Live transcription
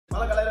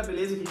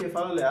beleza? Aqui quem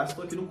fala é o Lear.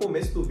 Estou aqui no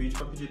começo do vídeo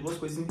para pedir duas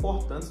coisas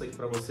importantes aqui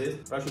para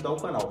vocês, para ajudar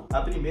o canal.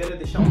 A primeira é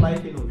deixar um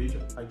like aí no vídeo,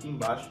 aqui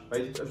embaixo,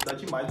 vai ajudar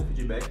demais no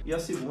feedback. E a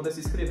segunda é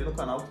se inscrever no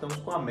canal, que estamos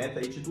com a meta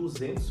aí de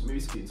 200 mil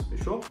inscritos,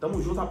 fechou?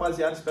 Tamo junto,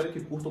 rapaziada, espero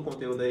que curtam o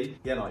conteúdo aí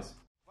e é nóis.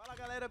 Fala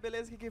galera,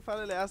 beleza? Aqui quem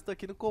fala é o Lear, tô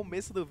aqui no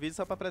começo do vídeo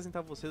só pra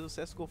apresentar pra vocês o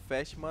CSGO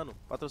Fest, mano,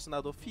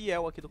 patrocinador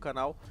fiel aqui do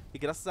canal. E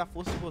graças à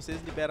força de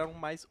vocês liberaram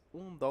mais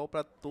 $1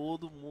 pra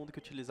todo mundo que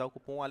utilizar o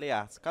cupom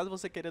ALEARTS. Caso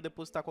você queira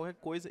depositar qualquer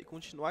coisa e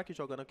continuar aqui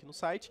jogando aqui no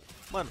site,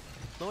 mano,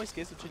 não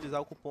esqueça de utilizar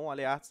o cupom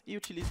ALEARTS e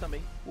utilize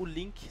também o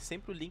link,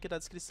 sempre o link da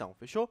descrição,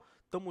 fechou?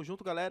 Tamo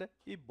junto galera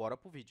e bora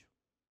pro vídeo.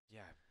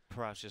 Yeah,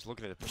 perhaps just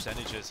looking at the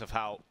percentages of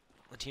how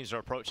the teams are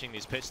approaching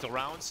these pistol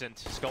rounds, and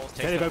Gaules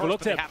takes the first, but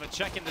they have a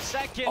check in the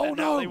second, and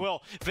now they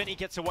will. Vinny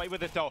gets away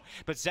with it though,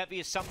 but Zevi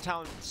is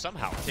somehow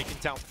taking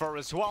down Fur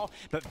as well,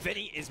 but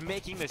Vinny is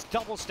making this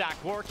double stack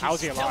work. He's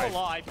still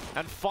alive,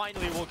 and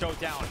finally will go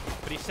down,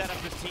 but he set up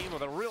his team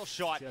with a real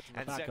shot.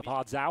 And back of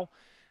Hardzao,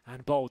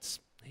 and Bolts,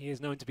 he is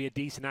known to be a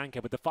decent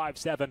anchor with the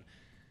 5-7.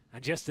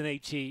 And just an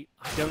HE,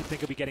 I don't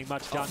think he'll be getting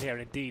much done here.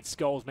 Indeed,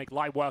 Skulls make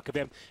light work of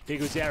him.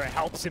 Gaules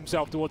helps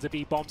himself towards a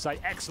B bomb site.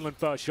 Excellent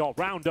first shot,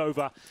 round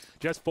over.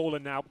 Just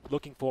fallen now,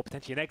 looking for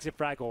potentially an exit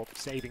frag or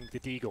saving the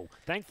deagle.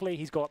 Thankfully,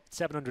 he's got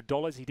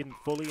 $700. He didn't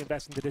fully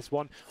invest into this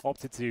one,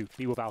 opted to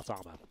be without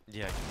armor.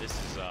 Yeah, this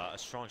is a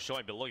strong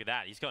showing, but look at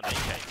that. He's got an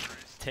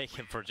AK. Take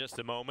him for just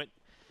a moment.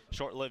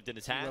 Short-lived in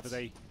his hands.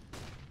 They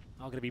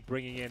are going to be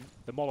bringing in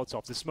the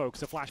Molotovs, the smokes,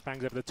 the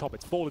flashbangs over the top.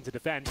 It's fallen to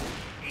defend.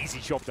 Easy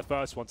shot for the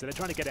first one, so they're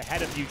trying to get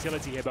ahead of the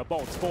utility here, but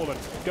Bolt's fallen,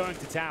 going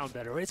to town.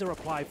 There is a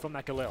reply from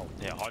that Galil.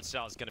 Yeah,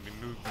 Hardzao is going to be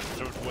moving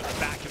through towards the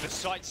back of the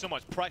site. So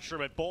much pressure,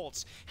 but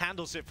Bolts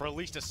handles it for at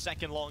least a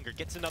second longer,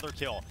 gets another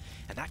kill.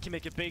 And that can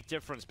make a big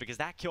difference, because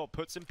that kill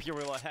puts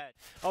Imperial ahead.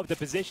 Of the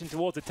position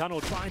towards the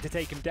tunnel, trying to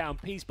take him down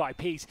piece by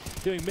piece,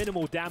 doing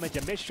minimal damage,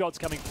 and missed shots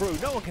coming through.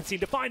 No one can seem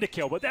to find a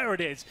kill, but there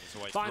it is.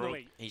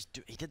 Finally. He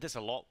did this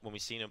a lot when we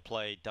seen him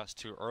play Dust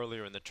 2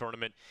 earlier in the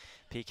tournament.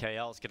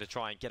 PKL is going to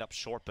try and get up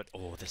short, but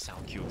oh, the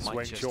sound cue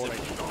might just...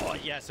 Oh,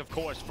 yes, of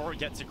course, Fur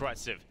gets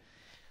aggressive.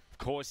 Of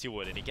course he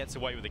would, and he gets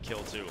away with a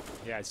kill too.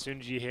 Yeah, as soon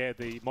as you hear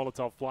the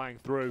Molotov flying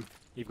through,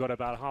 you've got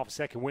about a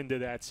half-second window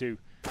there to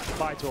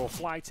fight or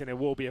flight, and it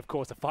will be, of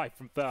course, a fight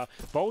from Fur.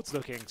 Bolt's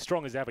looking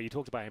strong as ever. You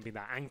talked about him being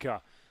that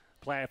anchor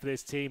player for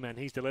this team, and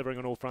he's delivering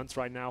on all fronts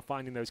right now,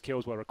 finding those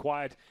kills where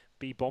required.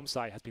 B bomb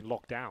site has been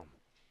locked down.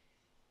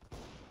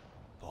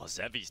 Well,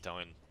 Zevi's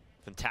doing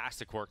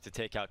fantastic work to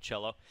take out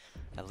Cello,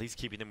 at least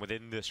keeping them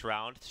within this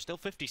round. Still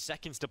 50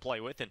 seconds to play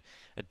with, and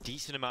a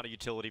decent amount of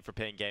utility for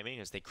PaiN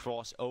Gaming as they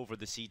cross over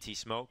the CT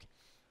smoke.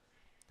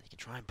 They can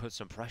try and put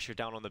some pressure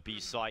down on the B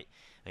site,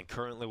 and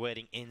currently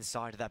waiting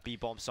inside of that B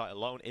bomb site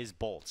alone is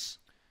Bolts.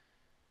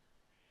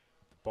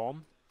 The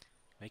bomb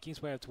making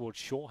its way up towards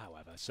shore,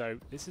 however. So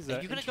this is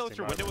you're going to go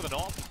through window with an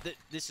off?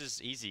 This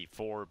is easy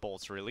for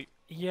Bolts, really.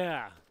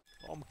 Yeah,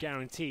 bomb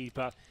guaranteed,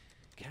 but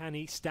can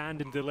he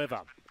stand and deliver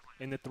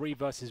in the 3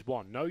 versus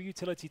 1? No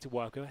utility to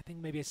work with. I think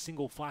maybe a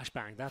single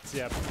flashbang. That's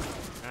it.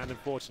 And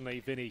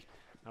unfortunately, Vinny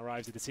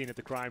arrives at the scene of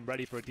the crime,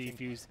 ready for a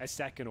defuse, a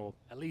second, or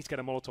at least get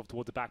a Molotov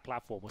towards the back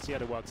platform. We'll see how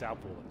it works out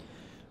for them.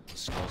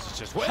 Skulls is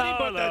just waiting,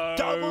 but the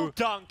double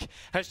dunk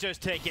has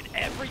just taken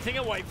everything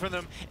away from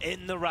them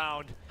in the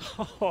round.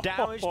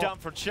 Damage done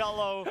for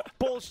Cello.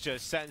 Bolts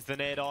just sends the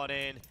nade on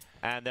in,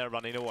 and they're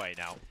running away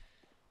now.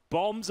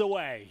 Bombs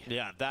away.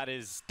 Yeah, that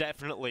is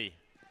definitely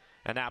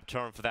an apt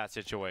term for that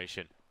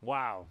situation.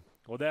 Wow.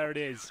 Well, there it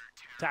is.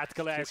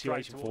 Tactical air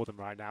situation for them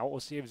right now. We'll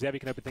see if Zevi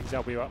can open things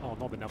up. Oh,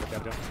 not the number.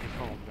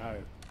 Oh, no.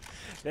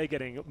 They're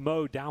getting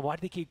mowed down. Why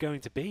do they keep going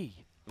to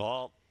B?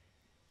 Well,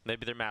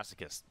 maybe they're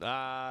masochists.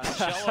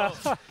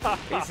 Cello,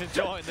 he's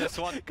enjoying this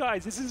one.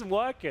 Guys, this isn't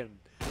working.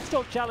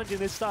 Stop challenging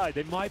this side.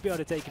 They might be able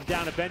to take him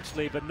down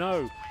eventually, but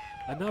no.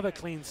 Another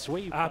clean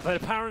sweep. But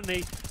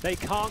apparently, they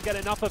can't get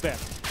enough of it.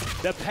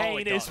 The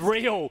pain is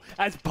real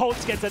as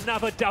Bolts gets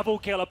another double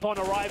kill upon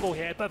arrival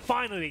here, but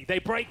finally they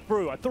break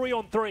through. A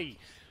 3-on-3,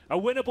 a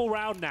winnable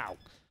round now.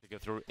 To go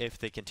through if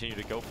they continue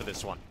to go for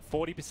this one.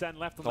 40%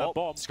 left on that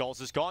bomb.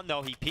 Skulls is gone.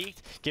 No, he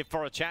peeked. Give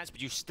Fur a chance,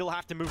 but you still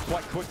have to move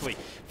quite quickly.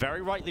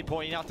 Very rightly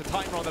pointing out the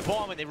timer on the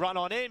bomb, and they run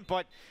on in,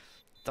 but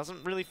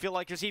doesn't really feel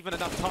like there's even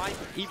enough time,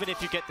 even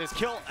if you get this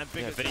kill. And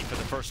Big Vinny for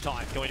the first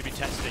time going to be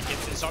tested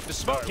against this. Off the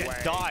smoke and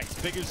dies.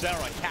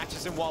 Gaules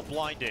catches him while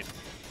blinded.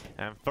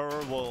 And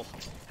Fur will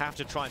have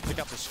to try and pick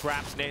up the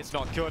scraps. Nade's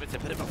not good. It's a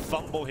bit of a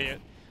fumble here.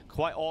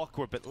 Quite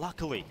awkward, but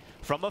luckily,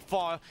 from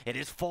afar, it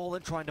is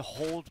Fallen trying to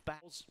hold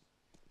back.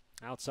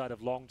 Outside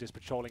of Long, just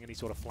patrolling any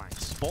sort of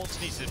flanks. Bolts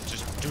needs to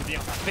just do the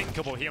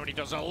unthinkable here, and he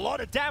does a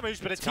lot of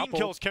damage, but team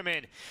kills come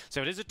in.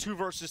 So it is a 2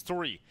 versus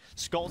 3.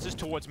 Skulls is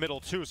towards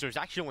middle 2, so there's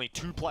actually only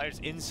 2 players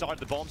inside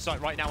the bomb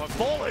site right now. And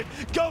Fallen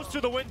goes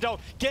through the window,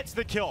 gets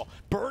the kill.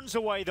 Burns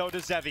away, though, to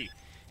Zevi.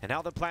 And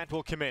now the plant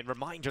will come in.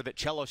 Reminder that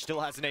Cello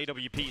still has an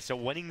AWP, so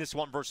winning this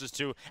 1 versus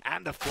 2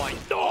 and the flight.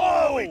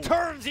 No! He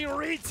turns, he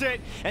reads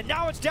it, and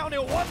now it's down to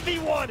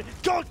 1v1.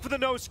 Goes for the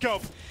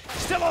no-scope.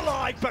 Still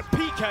alive, but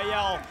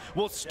PKL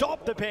will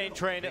stop the PaiN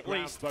train at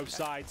least. Both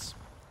sides.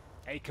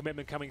 A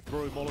commitment coming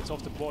through.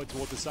 Molotov deployed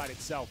towards the site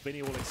itself.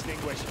 Vinny will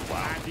extinguish.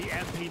 And the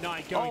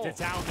MP9 going to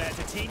town there.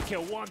 The team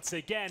kill once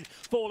again.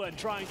 Fallen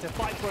trying to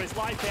fight for his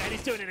life there, and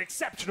he's doing an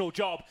exceptional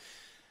job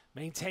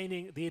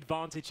maintaining the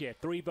advantage here.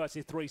 3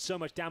 versus 3, so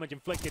much damage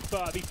inflicted.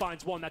 Ferb, he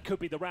finds one that could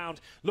be the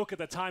round. Look at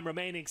the time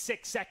remaining,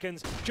 6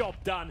 seconds, job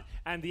done,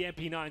 and the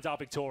MP9s are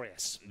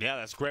victorious. Yeah,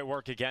 that's great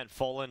work again.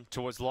 Fallen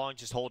towards long,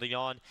 just holding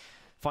on,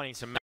 finding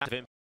some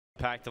massive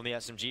impact on the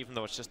SMG, even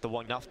though it's just the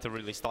one enough to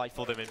really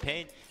stifle them in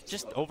pain.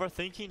 Just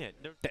overthinking it.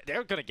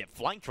 They're going to get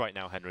flanked right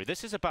now, Henry.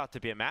 This is about to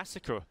be a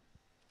massacre.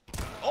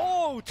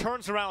 Oh,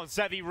 turns around,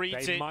 Zevi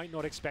reads it. They might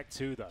not expect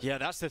to, though. Yeah,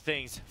 that's the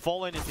things.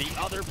 Fallen is the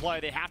other player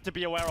they have to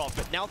be aware of,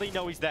 but now they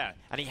know he's there.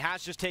 And he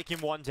has just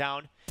taken one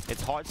down.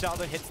 It's Hardstyle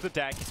that hits the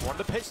deck. One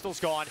of the pistols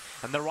gone,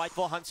 and the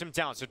rifle hunts him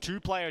down. So 2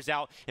 players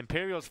out.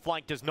 Imperial's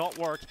flank does not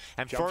work,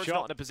 and Fur's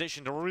not in a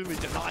position to really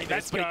deny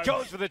this, but he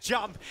goes for the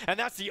jump, and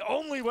that's the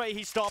only way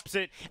he stops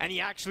it, and he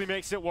actually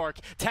makes it work.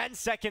 10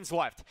 seconds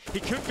left. He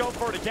could go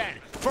for it again.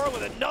 Fur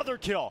with another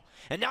kill,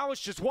 and now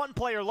it's just 1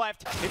 player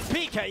left. It's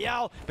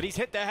PKL, but he's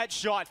hit the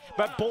headshot,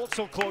 but Bolts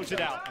will close it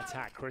out.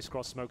 Attack,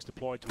 crisscross smokes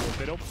deployed towards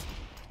middle.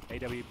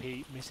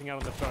 AWP missing out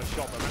on the first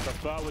shot, but remember,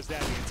 Fur was there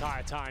the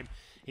entire time.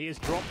 He is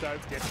dropped though,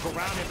 difficult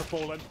round here for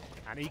Fallen,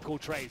 and equal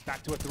trades,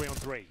 back to a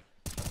 3-on-3.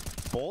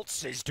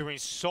 Bolts is doing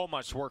so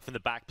much work from the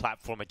back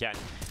platform again.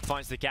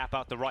 Finds the gap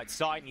out the right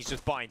side, and he's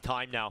just buying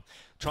time now.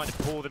 Trying to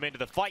pull them into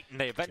the fight, and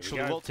they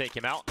eventually will take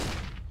him out.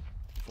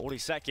 40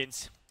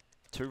 seconds.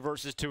 2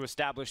 versus 2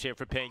 established here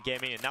for PaiN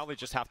Gaming, and now they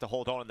just have to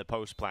hold on in the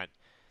post plant.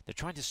 They're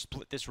trying to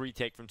split this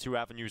retake from 2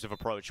 avenues of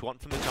approach. One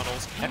from the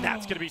tunnels, and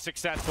that's going to be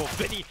successful.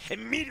 Vinny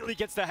immediately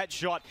gets the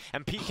headshot,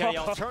 and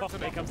PKL turns him.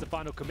 Here comes the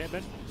final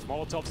commitment.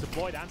 Molotovs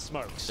deployed and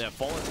smokes. Yeah,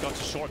 Fallen's got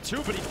to short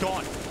too, but he's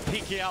gone.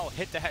 PKL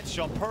hit the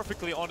headshot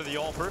perfectly onto the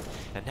AWPer,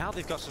 and now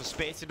they've got some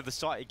space into the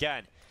site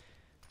again.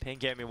 PaiN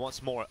Gaming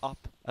once more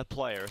up a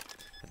player,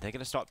 and they're going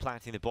to start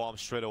planting the bomb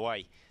straight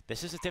away.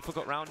 This is a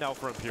difficult round now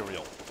for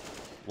Imperial.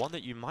 One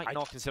that you might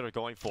not consider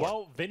going for.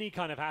 Well, Vinny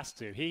kind of has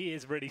to. He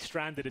is really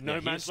stranded in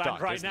no man's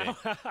land right now.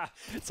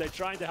 So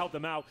trying to help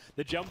them out.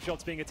 The jump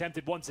shot's being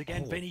attempted once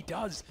again. Vinny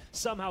does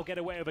somehow get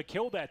away with a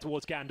kill there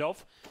towards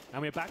Gandalf.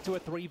 And we're back to a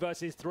 3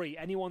 versus 3.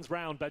 Anyone's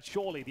round, but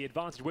surely the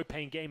advantage with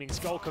PaiN Gaming.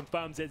 Skull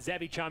confirms it.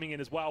 Zevi chiming in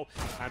as well.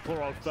 And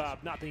poor old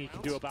Ferb, nothing he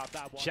can do about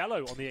that one.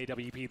 Cello on the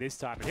AWP this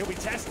time. And he'll be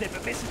tested,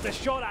 but misses the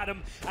shot at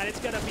him. And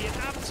it's going to be an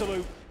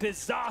absolute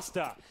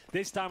disaster.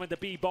 This time at the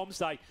B bomb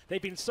site.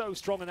 They've been so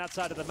strong on that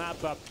side of the map,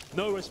 but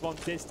no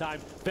response this time.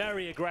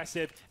 Very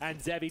aggressive,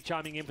 and Zevi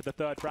chiming in for the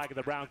 3rd frag of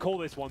the round. Call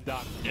this one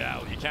done. Yeah,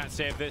 well, you can't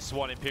save this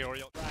one,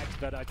 Imperial.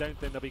 But I don't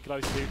think they'll be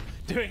close to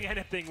doing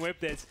anything with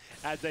this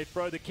as they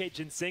throw the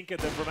kitchen sink at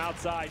them from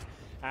outside.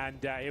 And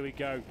here we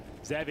go.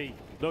 Zevi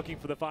looking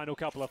for the final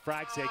couple of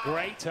frags here.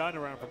 Great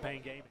turnaround from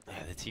PaiN Gaming.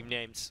 Yeah, the team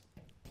names,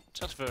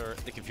 just for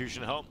the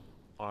confusion at home,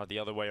 are the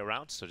other way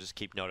around, so just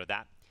keep note of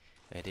that.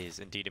 It is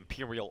indeed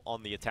Imperial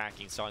on the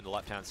attacking side, on the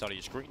left-hand side of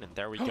your screen, and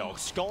there we go.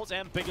 Skulls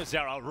and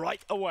coldzera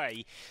right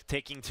away,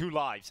 taking 2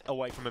 lives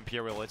away from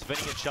Imperial. It's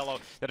Vinny and Cello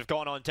that have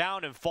gone on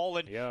down, and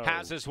Fallen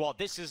has as well.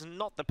 This is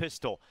not the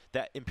pistol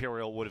that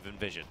Imperial would have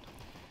envisioned.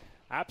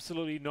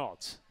 Absolutely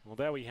not. Well,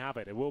 there we have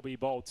it. It will be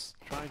Bolts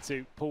trying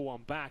to pull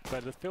one back,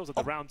 but it feels like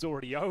the round's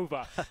already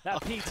over.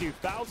 That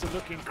P2000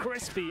 looking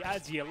crispy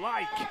as you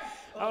like.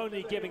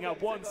 Only giving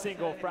up 1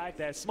 single frag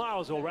there.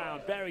 Smiles all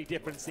round. Very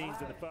different scenes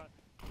than the first.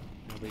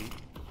 He'll be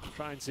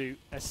trying to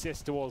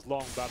assist towards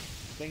long, but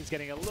things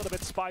getting a little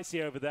bit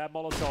spicy over there.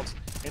 Molotovs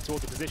in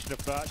towards the position of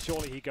first.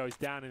 Surely he goes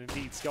down, and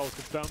indeed Skulls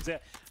confirms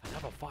it.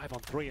 Another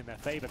 5-on-3 in their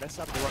favor. They're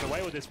starting to run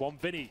away with this one.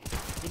 Vinny,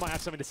 you might have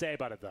something to say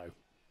about it, though.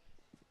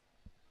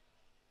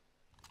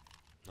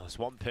 There's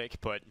 1 pick,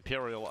 but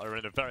Imperial are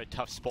in a very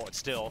tough spot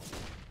still.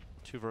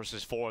 2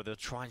 versus 4. They'll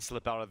try and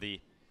slip out of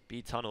the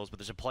B tunnels, but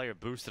there's a player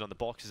boosted on the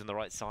boxes on the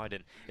right side,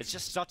 and it's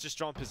just such a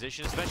strong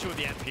position, especially with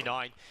the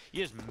MP9.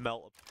 You just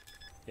melt.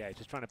 Yeah,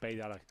 just trying to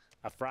bait out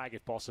a frag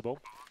if possible.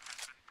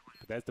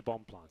 But there's the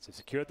bomb plant. So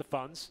secured the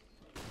funds.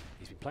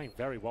 He's been playing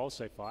very well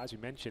so far. As we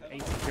mentioned,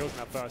 18 kills in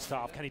that first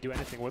half. Can he do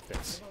anything with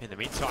this? In the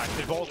meantime,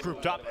 they've all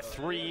grouped up. A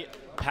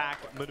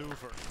 3-pack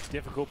maneuver.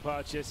 Difficult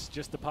purchase,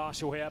 just the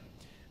partial here.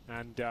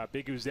 And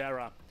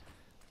coldzera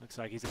looks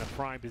like he's in a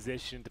prime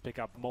position to pick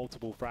up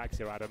multiple frags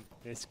here, Adam.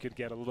 This could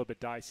get a little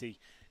bit dicey.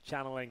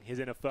 Channeling his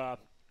inner fur.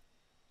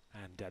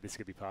 And this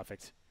could be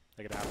perfect.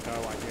 They're going to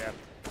have no idea.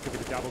 Could be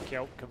the double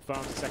kill.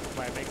 Confirms the second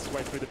player makes his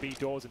way through the B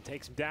doors and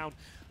takes him down.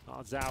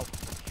 Odds out.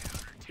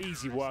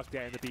 Easy work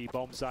there in the B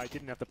bomb side.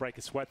 Didn't have to break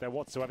a sweat there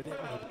whatsoever. Didn't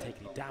even take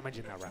any damage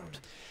in that round.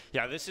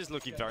 Yeah, this is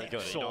looking very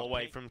good. All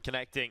away from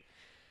connecting.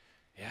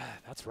 Yeah,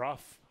 that's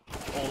rough.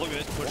 Oh, look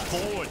at this push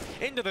forward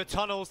into the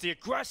tunnels. The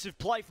aggressive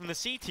play from the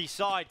CT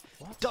side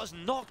does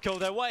not go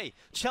their way.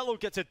 Cello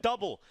gets a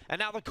double, and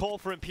now the call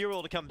for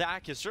Imperial to come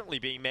back is certainly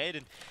being made,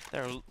 and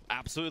they're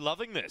absolutely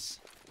loving this.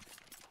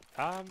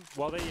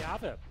 Well, there you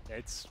have it.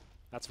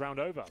 That's round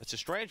over. It's a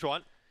strange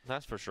one,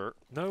 that's for sure.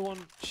 No one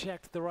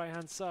checked the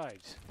right-hand side.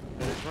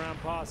 But it's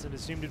round pass and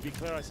assumed it'd be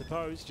clear, I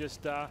suppose.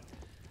 Just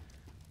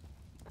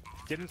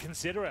didn't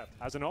consider it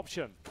as an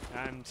option.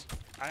 And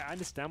I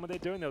understand what they're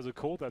doing. There was a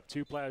call that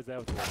 2 players there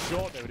were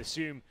short. They would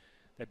assume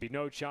there'd be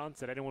no chance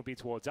that anyone would be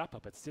towards upper,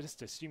 but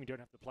just assume you don't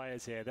have the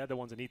players here. They're the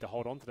ones that need to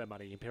hold on to their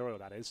money, Imperial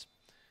that is.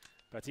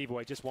 But either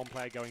way, just 1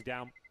 player going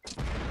down.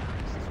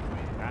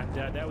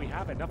 And there we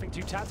have it. Nothing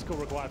too tactical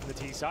required from the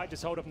T side.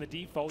 Just hold up in the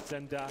defaults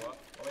and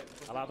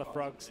allow the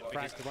frags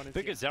to run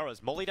into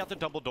Zera's mollied out the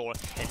double door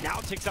and now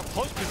takes up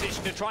close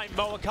position to try and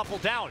mow a couple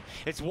down.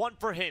 It's 1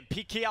 for him.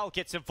 PKL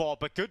gets involved,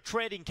 but good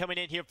trading coming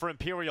in here for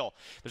Imperial.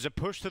 There's a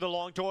push to the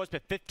long doors,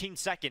 but 15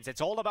 seconds.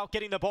 It's all about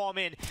getting the bomb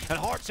in, and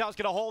Hardstow's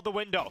going to hold the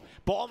window.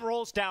 Bomb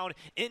rolls down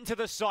into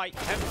the site,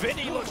 and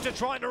Vinny looks to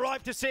try and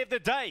arrive to save the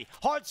day.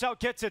 Hardstow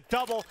gets a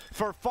double.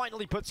 Fur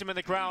finally puts him in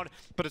the ground,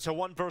 but it's a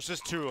 1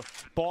 versus 2.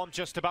 Bomb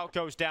just about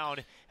goes down,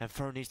 and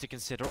Fur needs to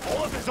consider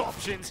all of his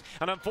options,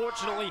 and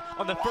unfortunately,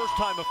 on the first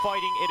time of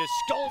fighting, it is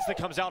Skulls that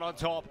comes out on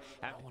top.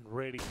 That one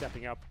really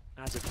stepping up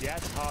as of yet.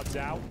 Hard's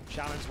out,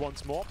 challenge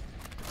once more.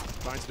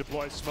 Trying to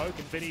deploy smoke,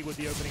 and Vinny with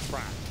the opening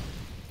frag.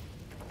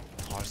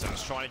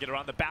 Hardstow's trying to get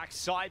around the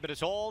backside, but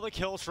it's all the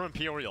kills for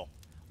Imperial.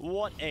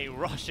 What a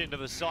rush into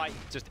the site.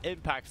 Just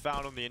impact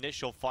found on the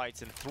initial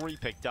fights, and 3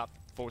 picked up,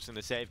 forcing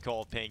the save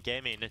call of PaiN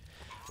Gaming.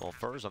 Well,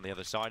 Fur's on the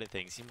other side of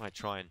things. He might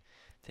try and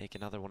take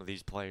another one of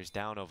these players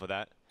down over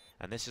that.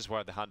 And this is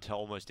where the hunt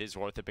almost is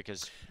worth it,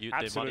 because the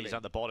money's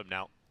at the bottom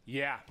now.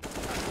 Yeah, I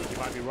think you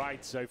might be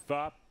right so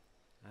far.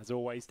 As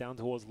always, down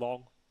towards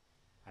long.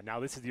 And now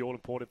this is the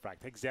all-important frag.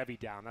 Take Zevi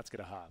down, that's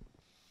going to hurt.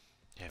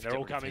 Yeah, they're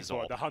all coming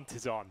for it. The hunt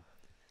is on.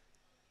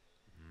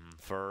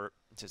 Fur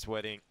just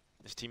waiting.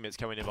 His teammates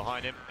coming in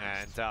behind him,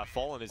 and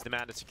Fallen is the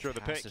man to secure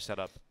the pick. To set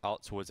up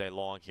out towards a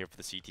long here for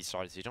the CT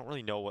side. So you don't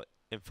really know what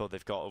info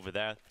they've got over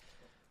there.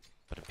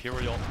 But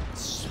Imperial,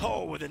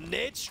 so with a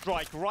nade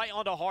strike right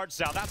onto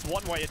Hardstyle. That's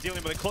one way of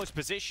dealing with a close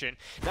position.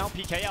 Now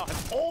PKL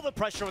has all the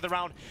pressure of the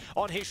round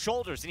on his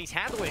shoulders, and he's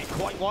handling it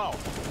quite well.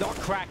 Not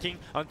cracking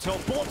until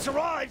Bullets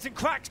arrives and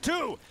cracks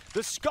 2.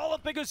 The skull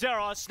of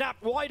kxgo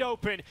snapped wide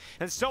open,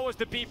 and so is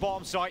the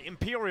B-bomb site.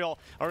 Imperial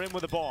are in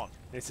with the bomb.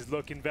 This is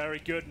looking very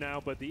good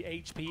now, but the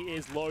HP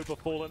is low for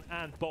Fallen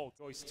and Bolt.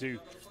 Choice to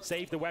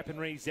save the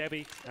weaponry,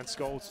 Zevi and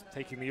Skulls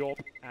taking the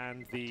AWP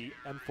and the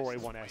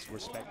M4A1S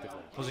respectively.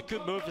 It was a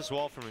good move as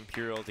well from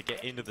Imperial to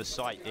get into the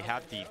site. They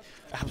had the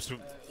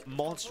absolute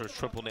monstrous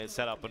triple nade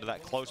set up under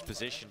that close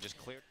position, just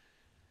cleared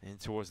in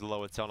towards the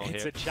lower tunnel here.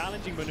 It's a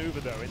challenging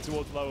maneuver though, in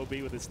towards lower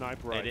B with the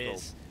sniper rifle. It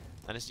is.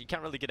 And you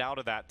can't really get out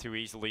of that too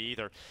easily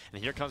either.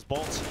 And here comes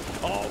Bolts.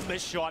 Oh,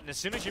 missed shot. And as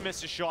soon as you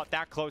miss a shot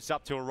that close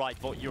up to a right,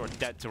 Bolt, you are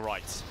dead to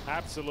rights.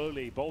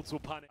 Absolutely. Bolts will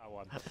punish that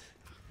one.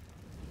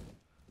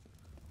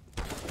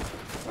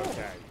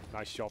 Okay,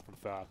 nice shot from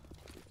Fur.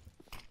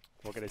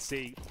 We're going to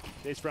see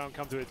this round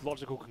come to its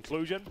logical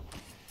conclusion.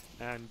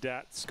 And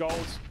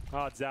Skulls,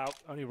 Hard's out.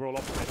 Only roll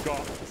up they've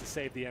got is to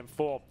save the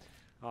M4.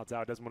 Hard's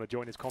out, doesn't want to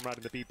join his comrade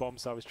in the B-bomb,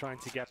 so I was trying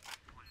to get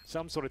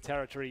some sort of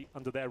territory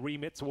under their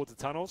remit towards the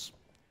tunnels.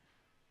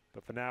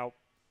 But for now,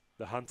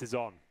 the hunt is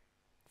on.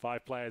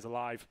 5 players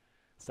alive,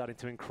 starting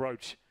to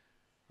encroach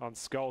on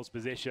Skull's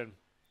position.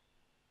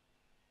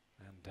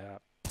 And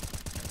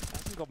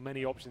hasn't got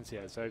many options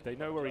here, so if they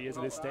know where he is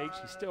at this stage,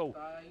 he's still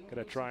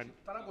going to try and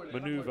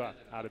maneuver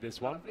out of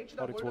this one.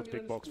 Heading towards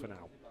big box for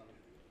now.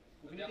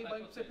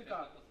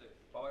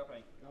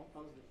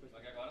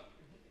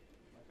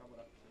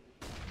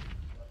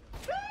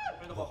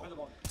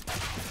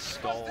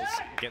 Skulls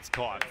gets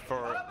caught.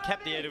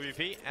 Kept the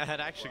AWP and had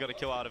actually got a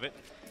kill out of it.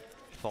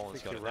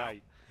 Fallen's got it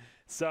right.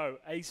 So,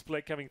 a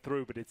split coming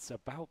through, but it's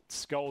about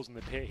Skulls in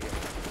the pit here.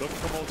 Looking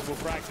for multiple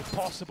frags if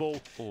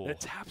possible. The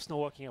tap's not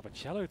working out for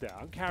Cello there.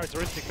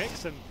 Uncharacteristic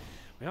mix, and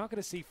we are going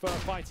to see Fur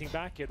fighting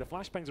back here. The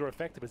flashbangs are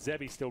effective, but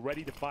Zevi's still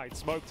ready to fight.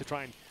 Smoke to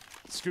try and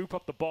scoop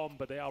up the bomb,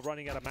 but they are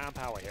running out of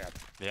manpower here.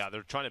 Yeah,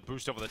 they're trying to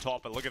boost over the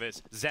top, but look at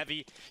this.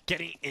 Zevi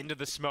getting into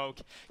the smoke,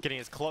 getting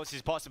as close as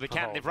he possibly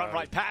can. They've run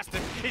right past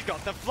him. He's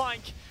got the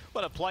flank.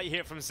 What a play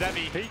here from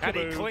Zevi, and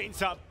he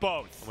cleans up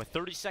both. And with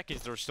 30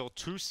 seconds, there are still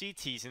 2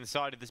 CTs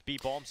inside of this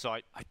B-bomb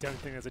site. I don't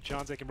think there's a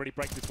chance they can really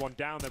break this one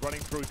down. They're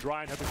running through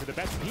dry and hoping for the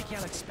best.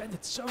 PKL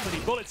expended so many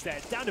bullets there.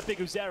 It's down to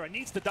kxgo,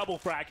 needs the double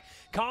frag.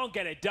 Can't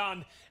get it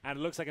done, and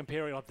it looks like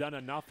Imperial have done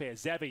enough here.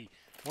 Zevi,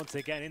 once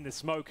again, in the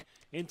smoke,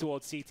 in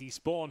towards CT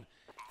spawn.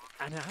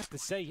 And I have to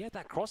say, yeah,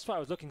 that crossfire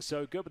was looking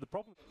so good, but the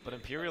problem... But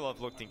Imperial have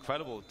looked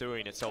incredible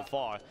doing it so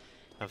far.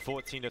 And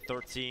 14 to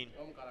 13,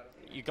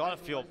 you gotta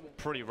feel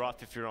pretty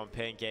rough if you're on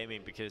PaiN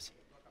Gaming, because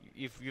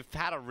you've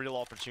had a real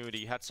opportunity.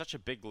 You had such a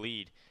big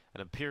lead,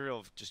 and Imperial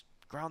have just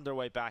ground their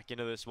way back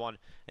into this one.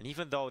 And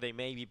even though they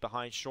may be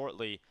behind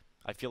shortly,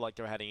 I feel like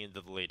they're heading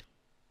into the lead.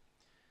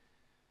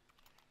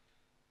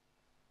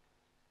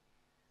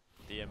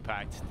 The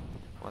impact,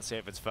 let's see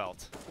if it's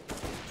felt.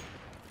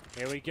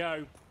 Here we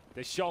go.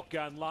 The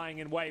shotgun lying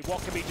in wait.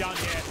 What can be done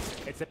here?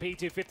 It's the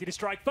P250 to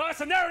strike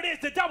first, and there it is,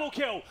 the double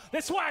kill. The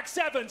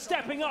swag7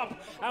 stepping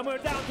up, and we're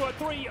down to a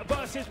 3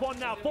 versus 1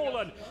 now.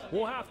 Fallen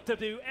will have to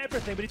do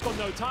everything, but he's got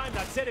no time.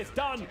 That's it, it's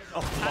done.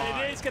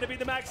 And it is going to be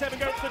the Mag7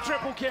 goes for the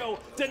triple kill.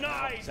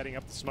 Denied. Setting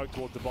up the smoke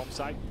towards the bomb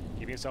site,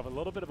 giving himself a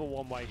little bit of a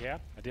one-way here.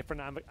 A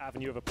different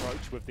avenue of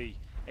approach with the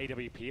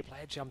AWP. A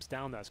player jumps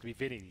down there. It's going to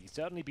be Vinny. He's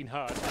certainly been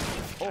hurt.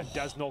 And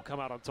does not come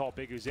out on top.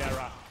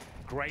 kxgo.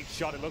 Great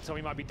shot. It looks like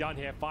we might be done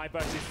here. 5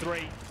 versus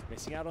 3.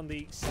 Missing out on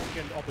the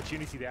second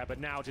opportunity there, but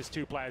now just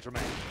 2 players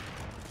remain.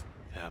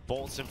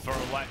 Bolts and Fur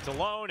left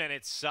alone, and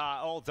it's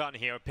all done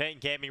here. PaiN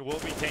Gaming will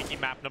be taking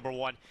map number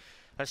 1.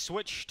 A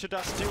switch to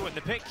Dust 2 in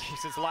the pick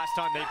since the last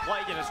time they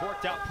played, and it's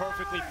worked out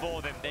perfectly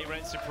for them. They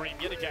ran supreme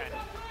yet again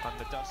on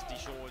the dusty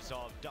shores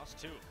of Dust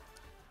 2.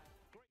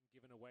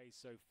 Given away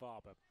so far,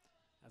 but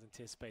as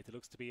anticipated,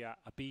 looks to be a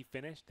B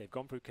finish. They've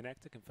gone through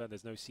connector, confirmed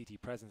there's no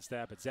CT presence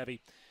there, but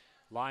Zevi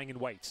lying in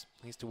wait.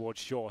 He's towards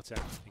short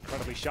and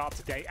incredibly sharp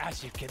today,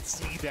 as you can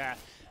see there.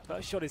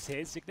 First shot is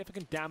his,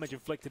 significant damage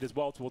inflicted as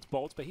well towards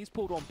Bolts, but he's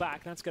pulled one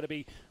back. That's going to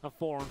be a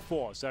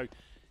 4-on-4. So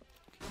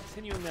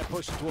continuing their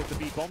push towards the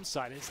B bomb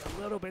side. It's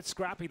a little bit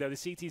scrappy though. The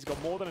CT's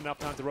got more than enough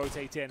time to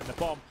rotate in, and the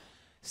bomb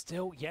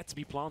still yet to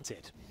be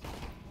planted.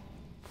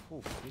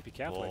 Ooh, need to be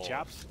careful there,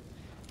 chaps.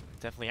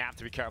 Definitely have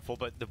to be careful,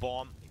 but the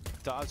bomb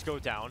does go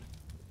down.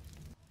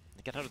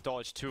 They get out of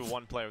dodge 2.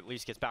 One player at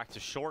least gets back to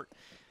short.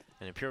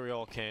 And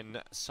Imperial can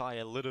sigh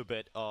a little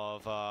bit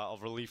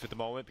of relief at the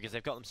moment because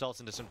they've got themselves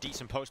into some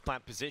decent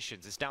post-plant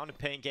positions. It's down to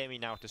PaiN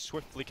Gaming now to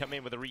swiftly come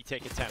in with a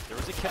retake attempt. There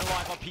is a kill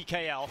alive on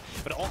PKL,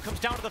 but it all comes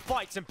down to the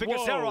fights, and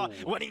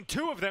kxgo winning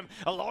 2 of them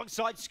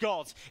alongside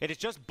Skulls. It is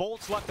just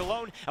Bolts left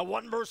alone, a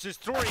 1 versus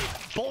 3.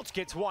 Bolts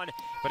gets 1,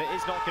 but it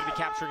is not going to be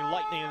capturing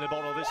lightning in the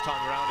bottle this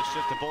time around. It's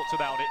just the Bolts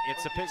without it.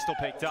 It's a pistol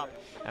picked up,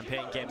 and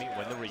PaiN Gaming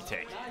win the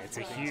retake. It's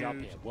a huge up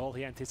here. Will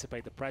he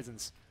anticipate the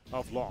presence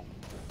of Long?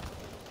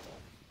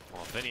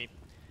 Well, Vinny,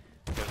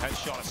 good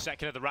headshot, a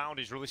second of the round.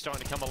 He's really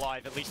starting to come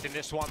alive, at least in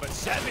this one. But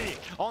Zevi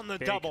on the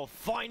double,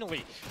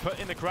 finally put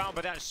in the ground,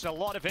 but that's a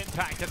lot of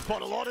impact. That's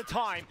put a lot of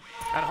time.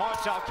 And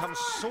Hardstyle comes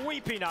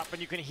sweeping up,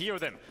 and you can hear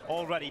them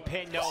already.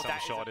 PaiN knows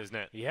that shot, isn't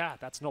it? Yeah,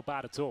 that's not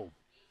bad at all.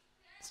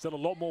 Still a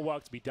lot more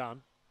work to be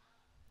done.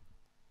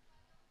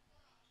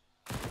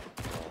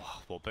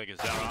 Oh, well,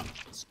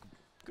 kxgo.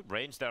 Good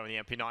range there on the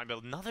MP9,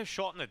 but another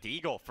shot in the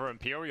Deagle for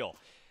Imperial.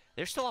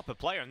 They're still up a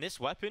player, and this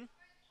weapon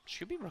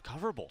should be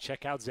recoverable.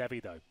 Check out Zevi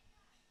though.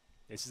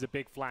 This is a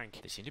big flank.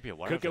 They seem to be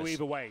aware of this. Could go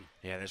either way.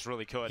 Yeah, this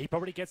really could. He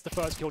probably gets the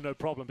first kill, no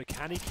problem, but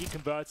can he keep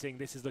converting?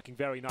 This is looking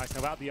very nice.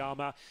 Now out the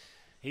armor,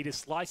 he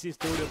just slices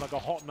through them like a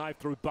hot knife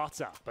through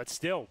butter, but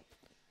still.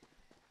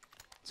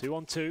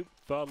 2-on-2,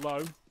 Fur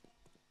low.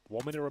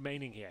 1 minute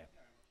remaining here.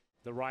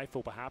 The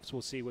rifle, perhaps,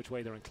 we'll see which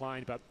way they're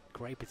inclined, but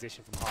great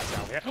position from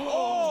Hardstyle here.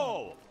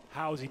 Oh!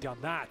 How's he done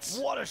that?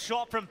 What a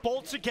shot from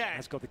Bolts again.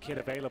 Has got the kit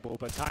available,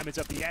 but time is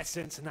of the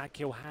essence, and that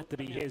kill had to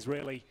be his,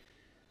 really.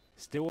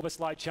 Still with a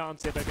slight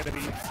chance if they're going to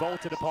be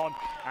bolted upon,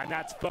 and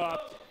that's Fur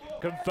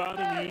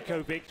confirming the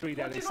eco victory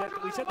there. We said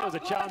there was a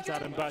chance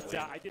at him, but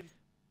I didn't.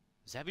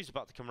 Zevi's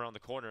about to come around the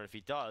corner, and if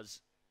he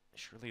does,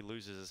 surely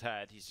loses his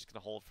head. He's just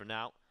going to hold for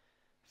now.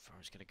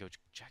 Fur's going to go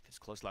check this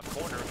close left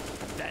corner,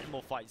 and then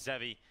we'll fight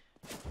Zevi.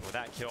 With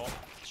that kill,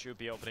 should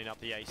be opening up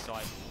the A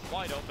side.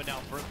 Wide open now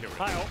for Imperial.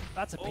 Kyle,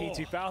 that's a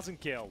P2000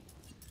 kill.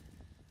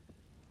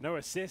 No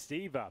assist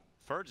either.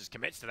 Fur just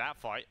commits to that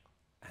fight.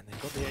 And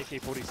they've got the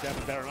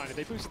AK-47 better line. If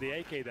they boosted the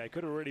AK there,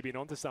 could have really been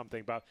onto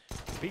something, but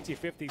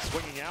P250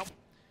 swinging out.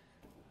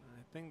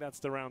 I think that's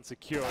the round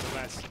secured,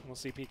 unless we'll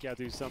see PKL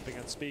do something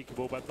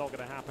unspeakable, but not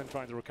going to happen.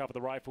 Trying to recover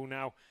the rifle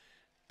now.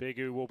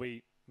 Bigu will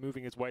be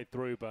moving his way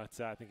through, but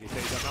I think his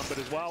days are numbered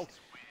as well.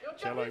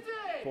 Cello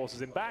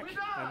forces him back,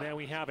 and there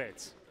we have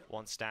it.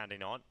 One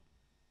standing on.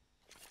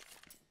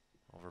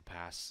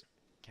 Overpass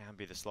can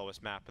be the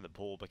slowest map in the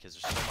pool because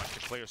there's so much to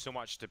clear, so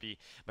much to be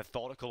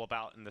methodical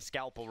about, and the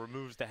scalpel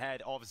removes the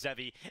head of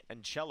Zevi,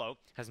 and Cello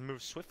has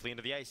moved swiftly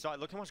into the A side.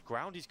 Look how much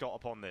ground he's got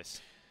upon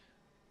this.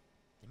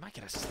 He might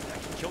get a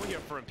second kill here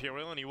for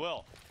Imperial, and he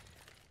will.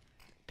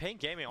 PaiN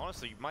Gaming,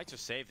 honestly, you might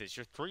just save this.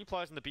 You're 3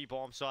 players in the B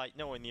bomb site,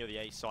 nowhere near the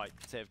A site.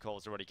 Save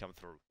calls already come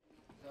through.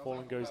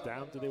 Fallen goes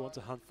down. Do they want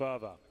to hunt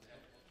further?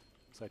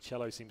 So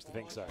Cello seems to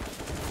think so.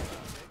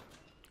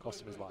 Cost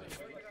him his life.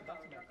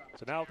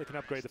 So now they can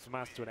upgrade the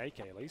FAMAS to an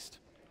AK at least.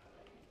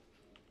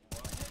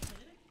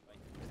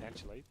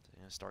 Potentially.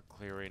 Yeah, start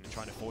clearing and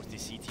trying to force the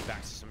CT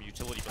back to some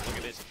utility, but look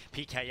at this.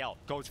 PKL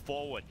goes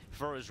forward.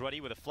 Fur is ready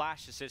with a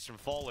flash assist from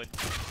Fallen.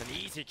 It's an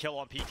easy kill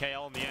on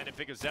PKL in the end, and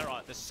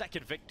kxgo, the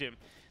second victim,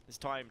 this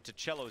time to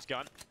Cello's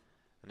gun.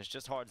 And it's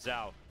just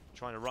Hardzao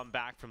trying to run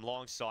back from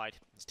long side.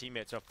 His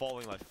teammates are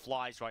falling like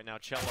flies right now.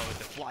 Cello is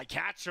the fly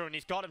catcher, and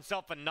he's got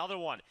himself another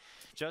one.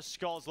 Just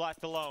Skulls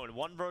left alone.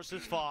 1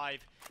 versus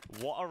 5.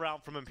 What a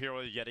round from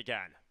Imperial yet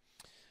again.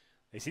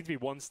 They seem to be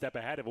one step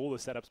ahead of all the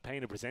setups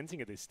PaiN are presenting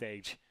at this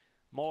stage.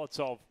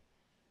 Molotov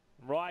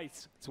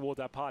right toward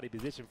that party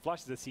position.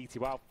 Flushes the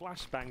CT out.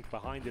 Flashbang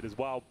behind it as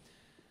well.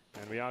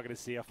 And we are going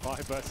to see a 5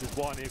 versus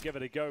 1. He'll give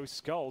it a go.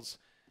 Skulls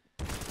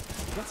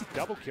Gets a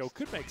double kill,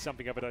 could make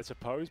something of it, I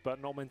suppose,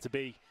 but not meant to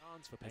be.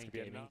 For PaiN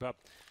Gaming, but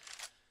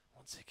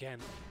once again,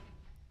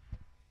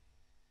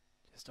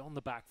 just on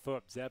the back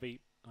foot, Zevi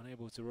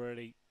unable to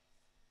really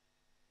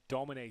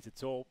dominate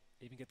at all,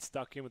 even get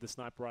stuck in with the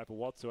sniper rifle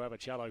whatsoever.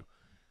 Cello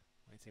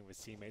waiting with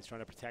his teammates,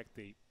 trying to protect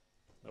the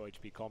low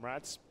HP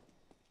comrades.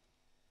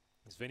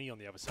 There's Vinny on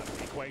the other side of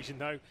the equation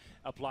though,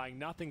 applying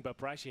nothing but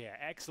pressure here.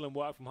 Excellent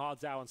work from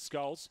Hardzao and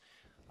Skulls,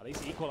 at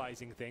least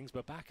equalizing things,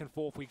 but back and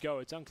forth we go.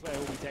 It's unclear who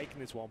will be taking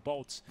this one.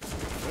 Bolts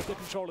with the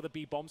control of the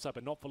B bomb site,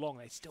 but not for long.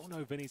 They still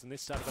know Vinny's on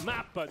this side of the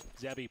map, but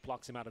Zevi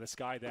plucks him out of the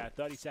sky there.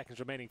 30 seconds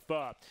remaining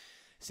for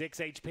 6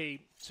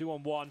 HP, 2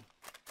 on 1.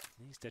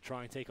 Needs to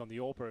try and take on the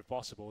AWPer if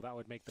possible. That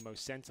would make the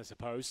most sense, I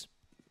suppose.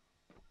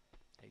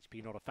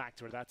 HP not a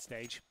factor at that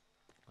stage.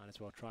 Might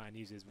as well try and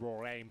use his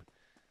raw aim,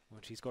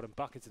 which he's got in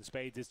buckets and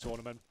spades this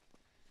tournament.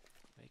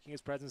 Making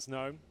his presence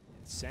known.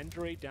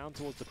 Sentry down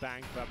towards the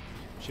bank, but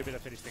should be able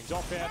to finish things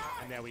off here.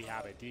 And there we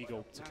have it.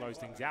 Deagle to close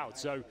things out.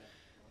 So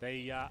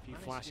they a few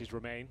flashes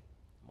remain.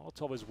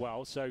 Molotov as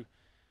well. So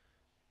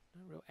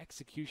no real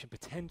execution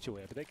potential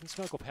here, but they can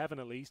smoke off Heaven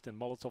at least and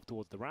Molotov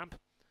towards the ramp.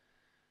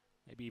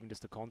 Maybe even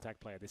just a contact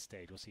play at this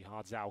stage. We'll see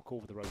Hardzao call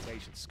for the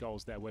rotation.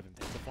 Skulls there with him.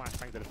 Takes the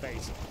flashbang to the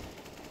face.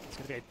 It's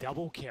going to be a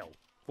double kill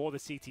for the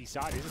CT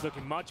side. This is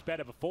looking much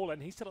better for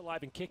Fallen. He's still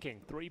alive and kicking.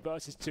 3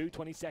 versus 2,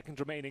 20 seconds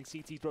remaining.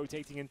 CT's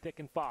rotating in thick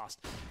and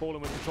fast. Fallen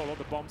with control of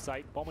the bomb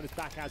site. Bomb on his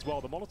back as well.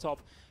 The Molotov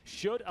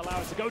should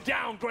allow it to go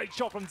down. Great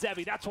shot from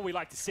Zevi. That's what we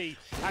like to see.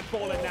 And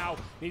Fallen now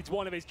needs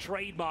one of his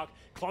trademark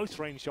close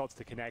range shots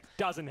to connect.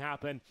 Doesn't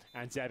happen.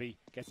 And Zevi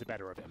gets the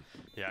better of him.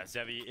 Yeah,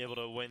 Zevi able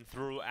to win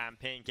through, and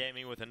PaiN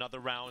Gaming with another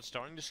round,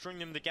 starting to string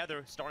them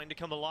together, starting to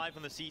come alive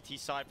on the CT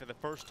side for the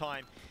first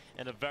time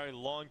in a very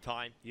long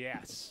time.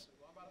 Yes.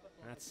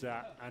 That's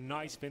a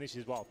nice finish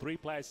as well. 3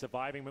 players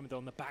surviving, remember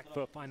on the back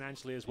foot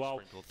financially as well.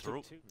 Sprinkled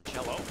through.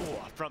 Cello,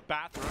 front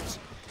bathrooms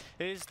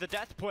is the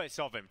death place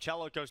of him.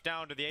 Cello goes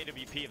down to the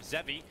AWP of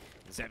Zevi.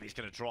 Zevi's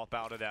going to drop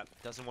out of that.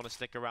 Doesn't want to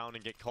stick around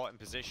and get caught in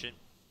position.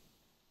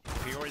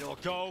 Imperial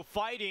go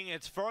fighting.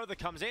 It's further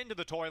comes into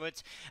the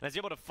toilets and is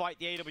able to fight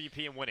the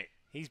AWP and win it.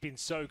 He's been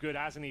so good,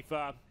 hasn't he,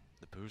 Fur?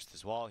 The boost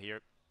as well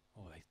here.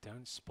 Oh, they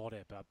don't spot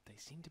it, but they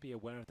seem to be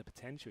aware of the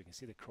potential. You can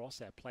see the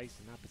crosshair placed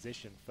in that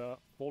position.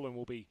 Fallen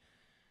will be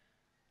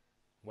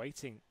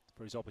waiting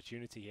for his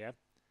opportunity here.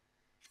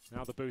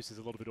 Now the boost is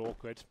a little bit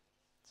awkward.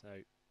 So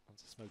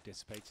once the smoke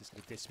dissipates, it's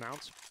going to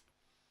dismount.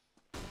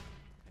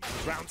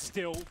 Round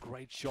still.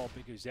 Great shot,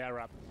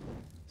 kxgo.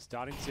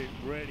 Starting to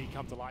really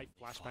come to life.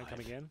 Flashbang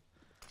coming in.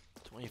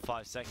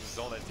 25 seconds is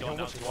all they've got,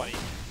 now 20.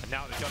 And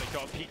now they've got to go.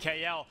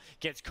 PKL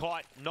gets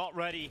caught, not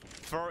ready,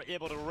 for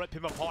able to rip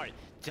him apart.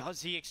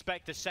 Does he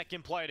expect the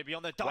second player to be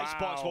on the dice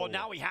box? Well,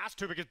 now he has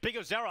to, because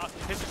kxgo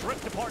has just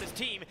ripped apart his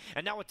team.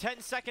 And now with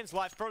 10 seconds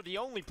left, for the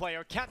only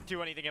player can't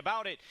do anything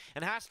about it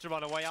and has to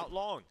run away out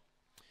long.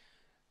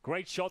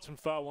 Great shots from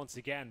Fur once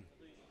again.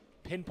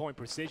 Pinpoint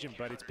precision,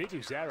 but it's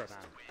kxgo, man.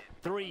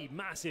 3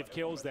 massive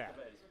kills there.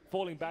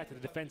 Falling back to the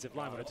defensive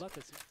line. Nice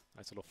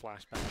little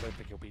flashback. I don't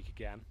think he'll peek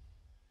again.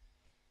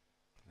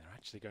 They're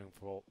actually going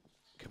for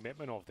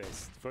commitment of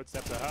this.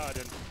 Footsteps are heard,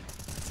 and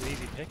it's an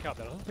easy pickup.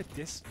 They're a little bit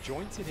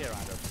disjointed here,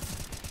 Adam.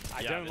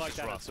 I don't like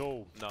that at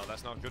all. No,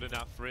 that's not good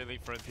enough, really,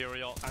 for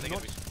Imperial. I'm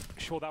not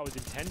sure that was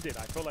intended.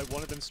 I feel like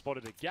one of them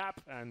spotted a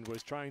gap and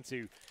was trying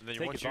to take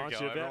advantage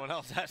of it. Everyone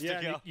else has to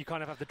go. You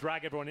kind of have to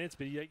drag everyone in.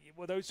 But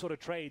with those sort of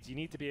trades, you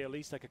need to be at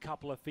least like a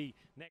couple of feet.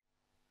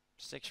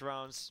 6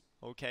 rounds,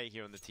 okay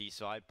here on the T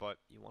side, but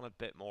you want a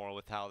bit more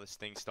with how this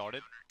thing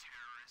started.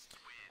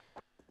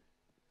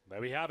 There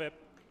we have it.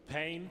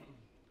 PaiN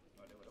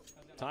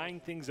tying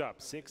things up,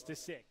 6-6.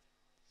 It's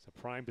a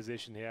prime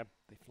position here.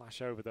 They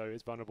flash over though,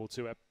 is vulnerable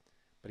to it,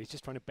 but he's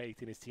just trying to bait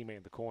in his teammate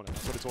in the corner.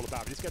 That's what it's all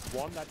about. If he just gets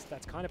one,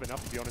 that's kind of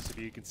enough, to be honest with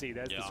you. You can see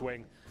there's the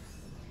swing.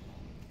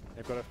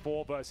 They've got a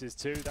 4 versus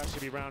 2. That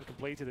should be round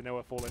completed. They know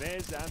where Fallen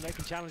is, and they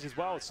can challenge as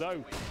well.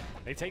 So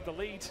they take the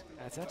lead.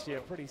 It's actually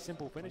a pretty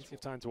simple finish. You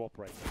have time to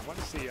operate. I want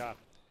to see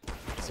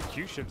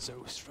execution.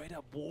 So straight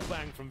up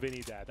wallbang from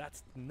Vinny there.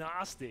 That's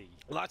nasty.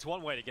 Well, that's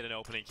one way to get an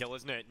opening kill,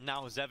 isn't it?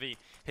 Now Zevi,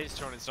 his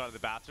turn inside of the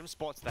bathroom,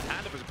 spots the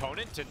hand of his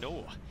opponent to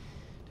no.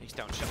 Takes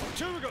down Cello.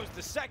 2 goes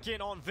the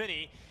second on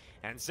Vinny.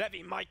 And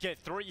Zevi might get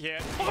 3 here.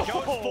 He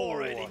goes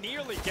for it. He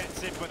nearly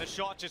gets it, but the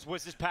shot just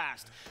whizzes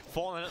past.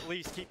 Fallen at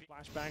least keeping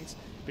flashbangs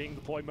being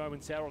deployed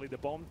momentarily. The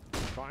bomb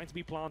trying to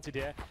be planted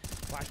here.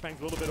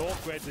 Flashbangs a little bit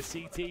awkward. The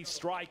CT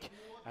strike.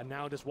 And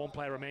now just 1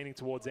 player remaining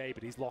towards A,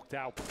 but he's locked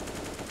out.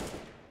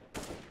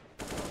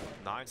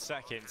 9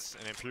 seconds,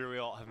 and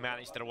Imperial have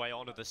managed their way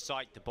onto the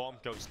site. The bomb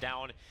goes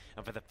down,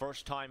 and for the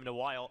first time in a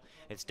while,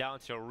 it's down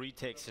to a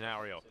retake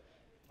scenario.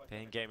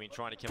 PaiN Gaming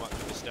trying to come up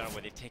to the stone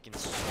where they've taken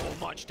so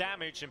much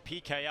damage, and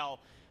PKL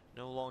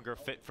no longer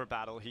fit for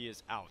battle. He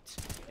is out.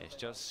 It's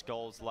just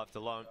Skulls left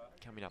alone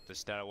coming up the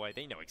stairway.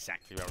 They know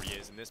exactly where he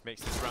is, and this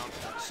makes this round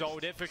so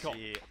difficult.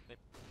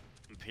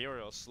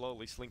 Imperial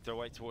slowly slink their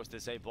way towards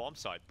this A bomb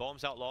site.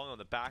 Bombs out long on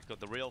the back of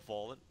the real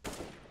Fallen.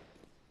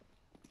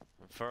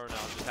 And Fur now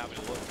just having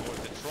a look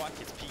towards the truck.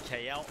 It's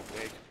PKL.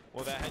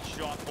 with a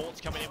headshot.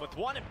 Bolts coming in with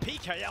one, and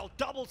PKL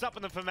doubles up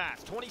in the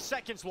FAMAS. 20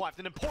 seconds left.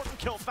 An important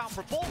kill found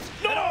for Bolts.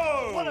 No!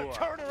 Oh, what a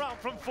turnaround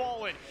from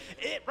Fallen.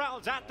 8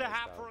 rounds at the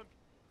half for him.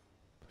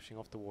 Pushing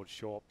off towards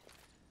short.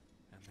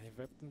 And they've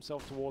whipped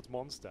themselves towards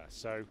Monster.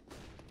 So,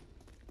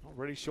 not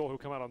really sure who'll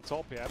come out on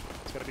top here.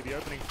 It's going to be the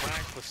opening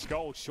frag for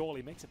Skull.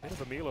 Surely makes a bit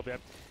of a meal of it.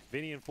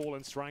 Vinny and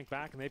Fallen strike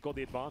back, and they've got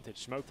the advantage.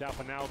 Smoked out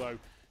for now, though.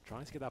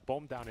 Trying to get that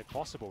bomb down if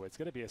possible. It's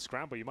going to be a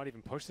scramble. You might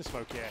even push the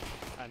smoke here.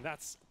 And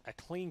that's a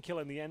clean kill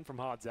in the end from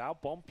Hardzao.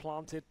 Bomb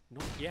planted.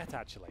 Not yet,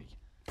 actually.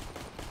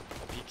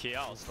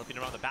 PKL slipping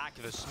around the back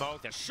of the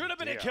smoke. There should have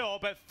been a kill,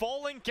 but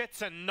Fallen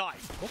gets a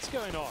knife. What's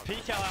going on?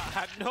 PKL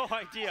had no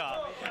idea.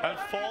 And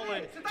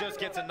Fallen just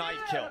gets a knife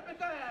kill.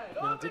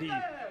 Now, did he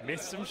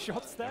miss some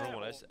shots there?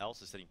 Everyone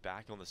else is sitting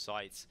back on the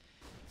sites.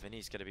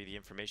 Vinny's going to be the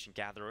information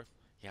gatherer.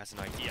 He has an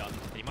idea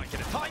that he might get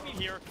a timing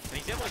here, and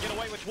he's able to get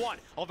away with one.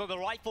 Although the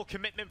rifle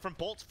commitment from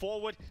Bolts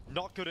forward,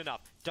 not good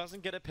enough.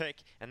 Doesn't get a pick,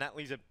 and that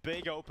leaves a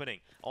big opening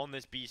on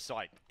this B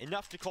site.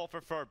 Enough to call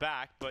for Fur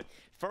back, but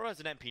Fur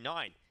has an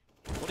MP9.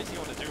 What is he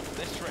going to do from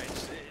this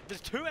range?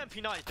 There's 2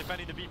 MP9s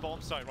defending the B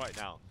bomb site right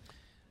now.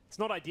 It's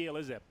not ideal,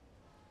 is it?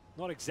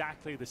 Not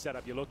exactly the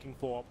setup you're looking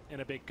for in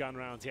a big gun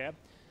round here.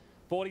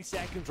 40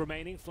 seconds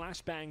remaining,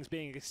 flashbangs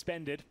being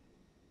expended,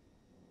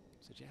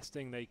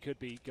 suggesting they could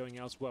be going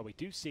elsewhere. We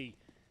do see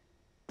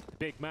the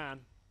big man,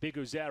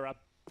 kxgo,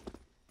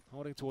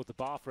 holding towards the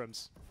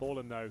bathrooms.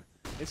 Fallen, though,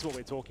 this is what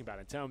we're talking about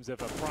in terms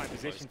of a prime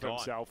position for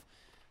himself.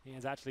 He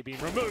has actually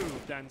been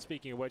removed, and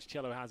speaking of which,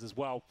 Cello has as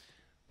well.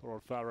 Poor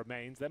old Fur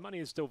remains. Their money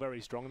is still very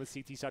strong on the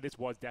CT side. This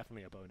was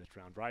definitely a bonus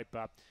round, right?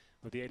 But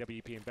with the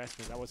AWP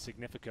investment, that was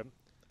significant.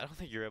 I don't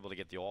think you're able to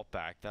get the AWP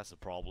back. That's the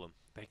problem.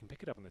 They can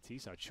pick it up on the T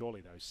side,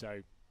 surely, though.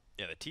 So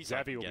yeah, the T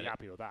side NaVi will be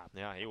happy with that.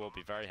 Yeah, he will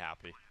be very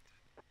happy.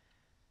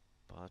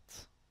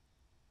 But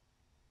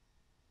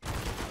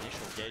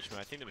initial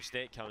engagement, I think the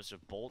mistake comes from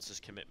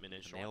Bolts' commitment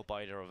and nail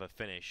biter of a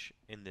finish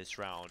in this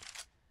round.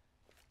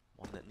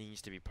 One that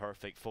needs to be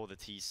perfect for the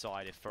T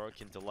side. If Fur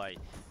can delay,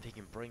 they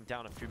can bring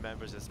down a few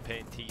members as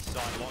PaiN T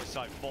side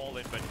alongside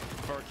Fallen, but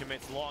Fur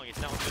commits long.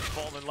 It's now just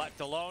Fallen left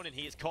alone, and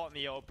he is caught in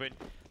the open,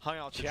 hung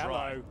out to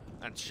dry.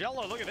 And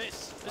Cello, look at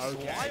this. This is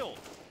wild.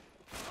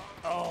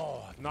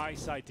 Oh,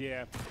 nice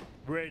idea.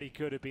 Really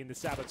could have been the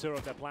saboteur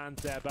of their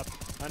plans there, but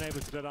unable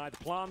to deny the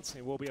plant.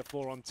 It will be a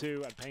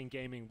 4-on-2, and PaiN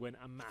Gaming win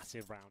a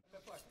massive round.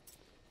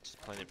 Just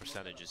playing the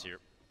percentages here.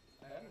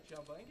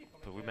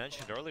 But we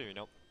mentioned earlier, you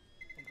know,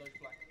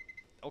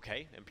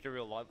 okay,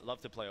 Imperial love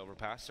to play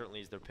overpass.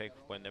 Certainly is their pick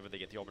whenever they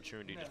get the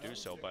opportunity to do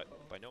so,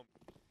 but by no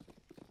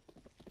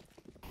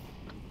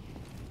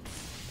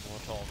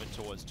Molotov in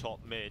towards top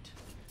mid.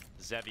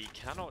 Zevi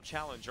cannot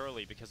challenge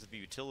early because of the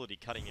utility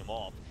cutting him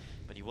off,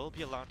 but he will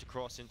be allowed to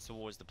cross in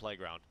towards the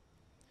playground.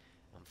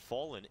 And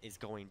Fallen is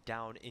going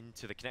down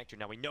into the connector.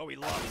 Now we know he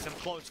loves some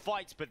close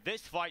fights, but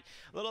this fight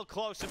a little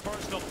close and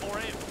personal for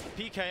him.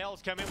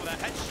 PKL's come in with a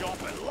headshot,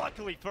 but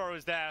luckily Fur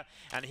is there,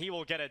 and he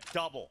will get a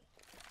double.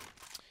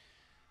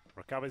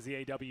 Recovers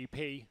the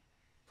AWP.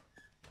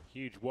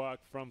 Huge work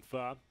from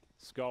Fur.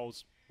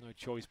 Skulls, no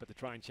choice but to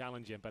try and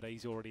challenge him, but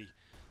he's already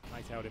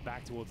hightailed it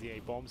back towards the A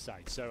bomb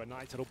site. So a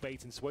nice little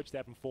bait and switch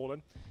there from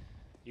Fallen.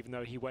 Even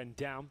though he went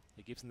down,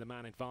 it gives him the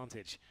man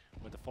advantage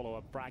with the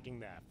follow-up bragging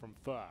there from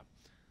Fur.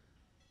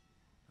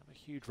 Have a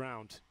huge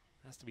round,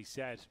 has to be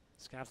said.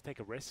 Scavs take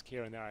a risk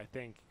here and there, I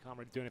think. Can't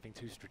really do anything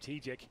too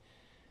strategic.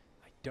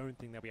 I don't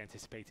think they'll be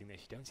anticipating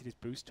this. You don't see this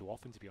boost too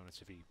often, to be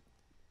honest with you.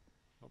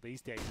 Not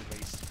these days, at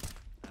least.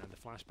 And the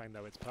flashbang,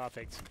 though, it's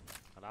perfect.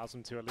 Allows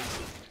them to at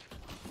least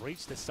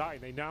reach the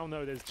site. They now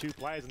know there's 2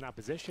 players in that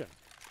position.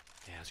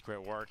 Yeah, it's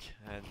great work.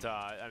 And,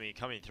 I mean,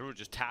 coming through,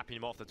 just tapping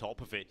him off the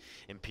top of it.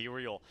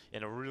 Imperial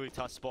in a really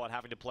tough spot,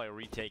 having to play a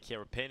retake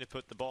here. PaiN to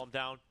put the bomb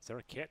down. Is there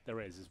a kit? There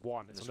is. There's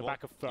one. It's on the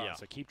back of Fur,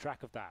 so keep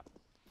track of that.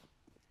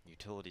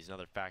 Utility's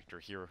another factor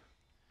here.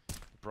 The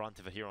brunt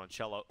of it here on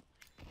Cello.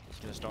 He's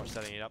going to start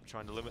setting it up,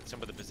 trying to limit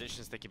some of the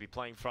positions they could be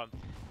playing from,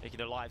 making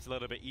their lives a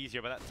little bit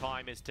easier, but that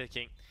time is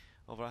ticking.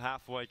 Over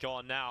halfway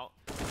gone now.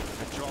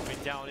 And dropping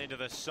down into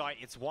the site.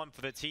 It's one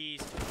for the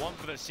T's, one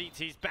for the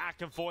CTs.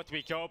 Back and forth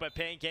we go, but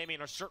PaiN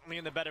Gaming are certainly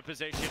in the better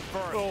position.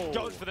 Fur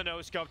goes for the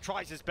no-scope,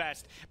 tries his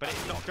best, but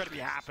it's not going to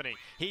be happening.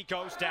 He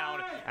goes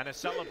down, and a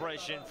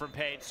celebration from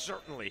PaiN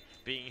certainly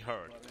being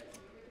heard.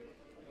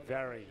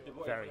 Very,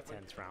 very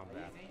tense round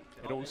there.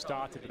 It all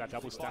started with that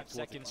double stack. 5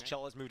 seconds,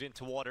 Cello's moved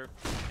into water,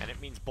 and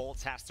it means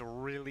Bolts has to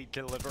really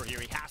deliver here.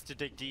 He has to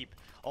dig deep.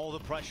 All the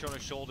pressure on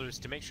his shoulders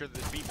to make sure that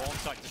this B bomb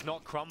site does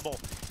not crumble.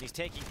 He's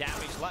taking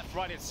damage left,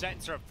 right, and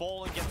center.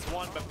 Fallen gets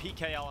one, but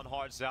PKL and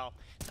Hardzao,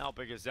 now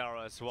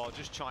kxgo as well,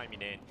 just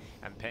chiming in,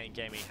 and PaiN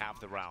Gaming have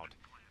the round.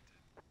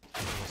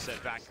 We'll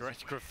set back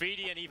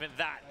graffiti, and even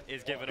that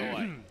is given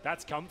away.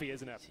 That's comfy,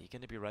 isn't it? Is he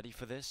going to be ready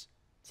for this?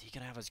 Is he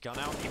going to have his gun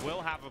out? He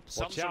will have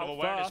some sort of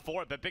awareness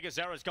for it, but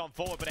kxgo has gone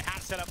forward, but it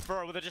has set up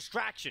Fur with a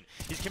distraction.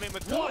 He's come in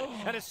with one,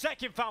 and a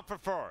second found for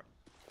Fur.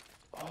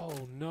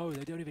 Oh no,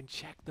 they don't even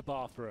check the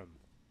bathroom.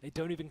 They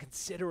don't even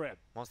consider it.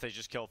 Once they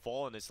just kill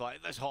Fallen, it's like,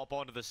 let's hop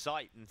onto the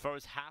site and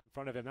first half. In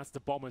front of him, that's the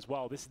bomb as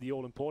well. This is the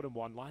all-important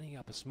one, lining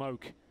up a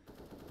smoke.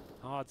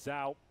 Hard's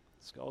out.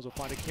 Skulls will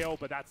find a kill,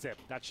 but that's it.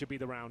 That should be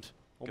the round.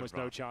 Almost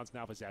no chance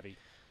now for Zevi.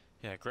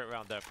 Yeah, great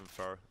round there from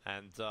Fur.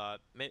 And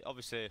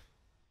obviously,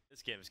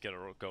 this game is going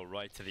to go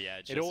right to the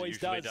edge. It always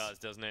usually does,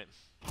 doesn't it?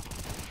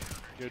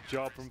 Good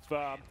job from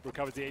Fur.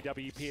 Recovers the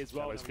AWP as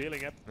well. He's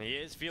feeling it. He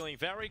is feeling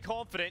very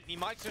confident. He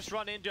might just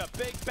run into a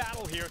big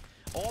battle here.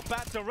 All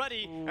bats are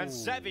ready, and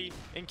Zevi,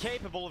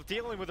 incapable of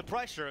dealing with the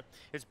pressure.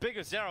 It's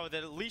bugozera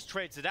that at least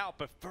trades it out,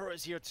 but Fur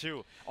is here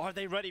too. Are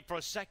they ready for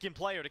a second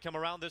player to come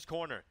around this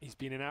corner? He's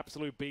been an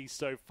absolute beast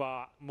so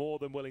far, more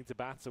than willing to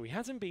bat, so he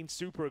hasn't been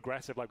super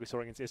aggressive like we saw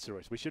against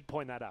Isurus. We should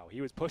point that out.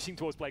 He was pushing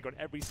towards Playground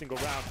every single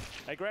round.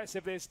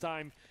 Aggressive this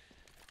time.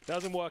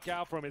 Doesn't work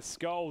out for him. It's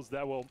Skulls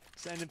that will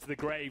send him to the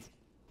grave.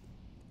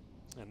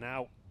 And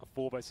now a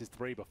 4 versus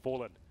 3, but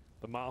Fallen,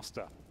 the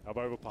master of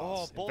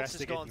overpass,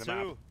 investigating the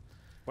map.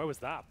 Where was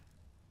that?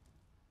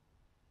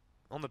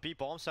 On the B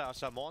bomb side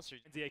outside Monster.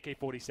 The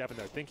AK-47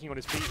 though, thinking on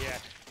his feet here,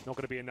 not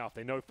going to be enough.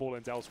 They know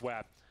Fallen's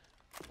elsewhere.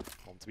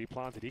 Bomb to be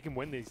planted. He can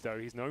win these though.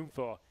 He's known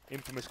for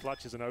infamous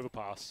clutches and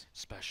overpass.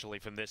 Especially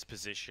from this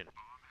position.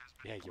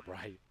 Yeah, you're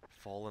right.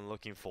 Fallen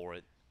looking for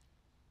it.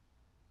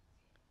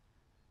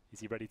 Is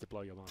he ready to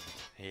blow your mind?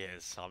 He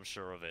is, I'm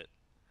sure of it.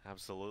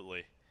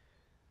 Absolutely.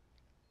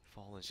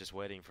 Fallen's just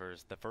waiting for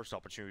the first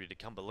opportunity to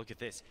come, but look at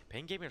this.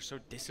 PaiN Gaming are so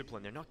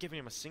disciplined. They're not giving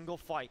him a single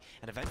fight,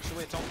 and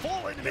eventually it's on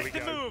Fallen to make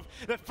the move.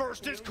 The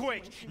first is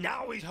quick.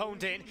 Now he's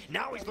honed in.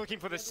 Now he's looking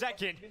for the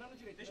second.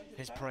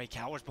 His prey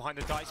cowers behind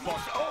the dice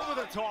box. Over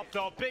the top,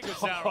 though.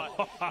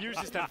 bugozera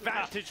uses the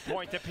vantage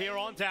point to peer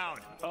on down.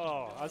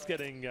 Oh, I was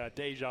getting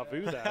deja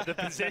vu there. The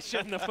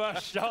position, the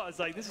first shot, it's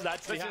like, this is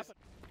actually happening.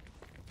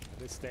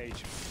 This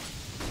stage.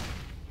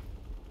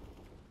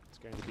 It's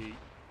going to be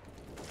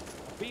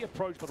a B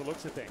approach by the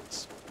looks of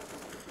things.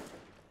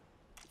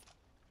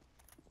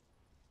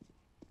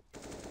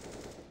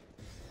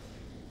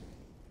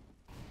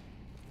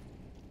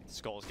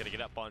 Skull's gonna get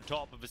up on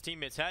top of his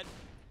teammate's head.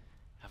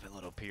 Have a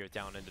little peer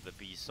down into the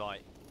B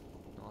site.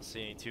 Not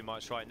seeing too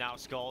much right now,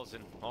 Skulls,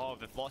 and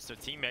they've lost their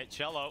teammate,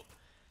 Cello.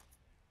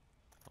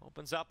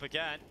 Opens up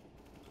again.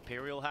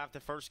 Imperial have the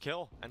first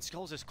kill, and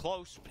Skulls is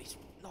close, but he's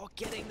not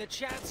getting the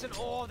chance, and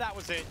that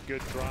was it.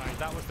 Good try.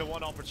 That was the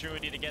one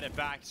opportunity to get it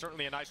back.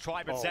 Certainly a nice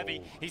try, but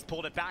Zevi, he's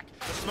pulled it back.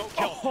 The smoke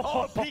kill.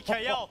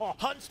 PKL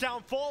hunts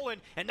down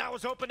Fallen, and now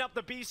has opened up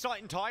the B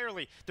site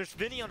entirely. There's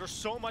Vinny under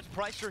so much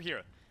pressure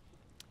here.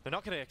 They're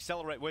not going to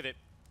accelerate with it.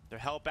 They're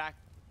held back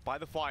by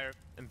the fire,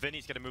 and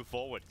Vinny's going to move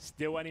forward.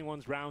 Still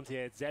anyone's round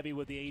here. Zevi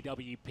with the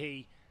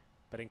AWP,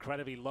 but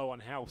incredibly low on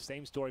health.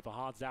 Same story for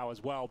Hardzao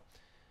as well.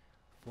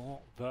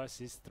 4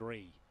 versus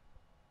 3.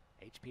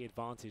 HP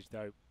advantage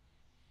though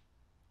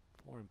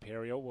for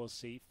Imperial. We'll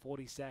see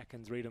 40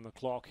 seconds read on the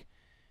clock.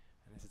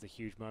 And this is a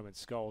huge moment.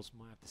 Skulls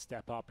might have to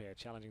step up here,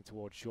 challenging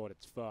towards short.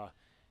 It's Fur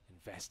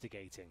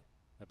investigating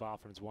the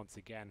bathrooms once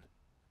again.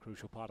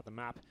 Crucial part of the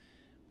map.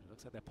 It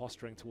looks like they're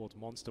posturing towards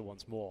Monster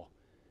once more.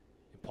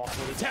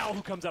 Impossible to tell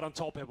who comes out on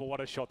top here, but what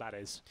a shot that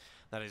is.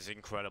 That is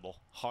incredible.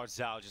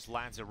 Hardzao just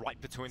lands it right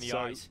between the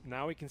eyes.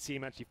 Now we can see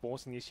him actually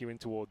forcing the issue in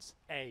towards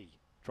A.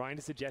 Trying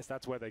to suggest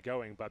that's where they're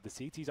going, but the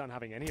CTs aren't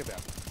having any of them.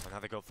 And now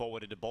they go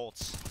forward into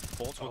Bolts.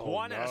 Bolts with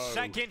one and a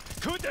second.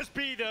 Could this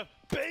be the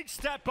big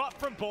step up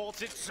from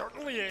Bolts? It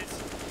certainly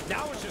is.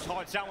 Now it's just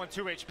Hardzao on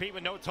 2 HP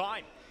with no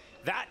time.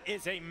 That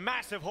is a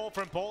massive haul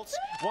from Bolts.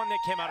 One that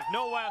came out of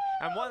nowhere,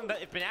 and one that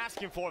they've been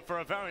asking for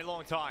a very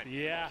long time.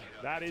 Yeah,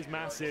 that is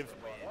massive.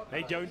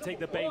 They don't take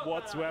the bait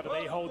whatsoever.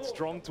 They hold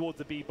strong towards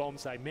the B bomb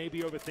side.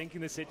 Maybe overthinking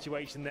the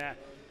situation there.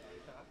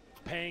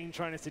 PaiN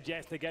trying to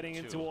suggest they're getting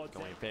in towards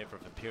going in favor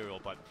of Imperial,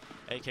 but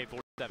AK-47,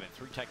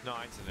 3 Tech 9s,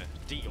 and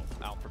a deal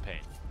out for PaiN.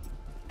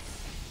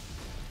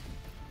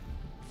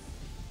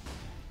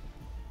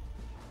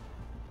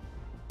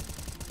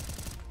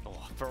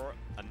 For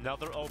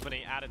another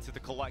opening added to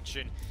the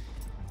collection,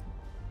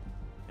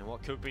 and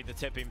what could be the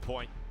tipping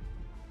point.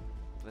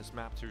 This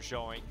map 2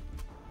 showing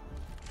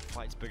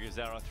fights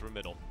bugozera through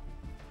middle.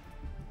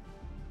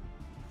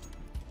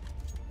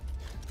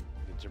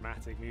 The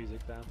dramatic music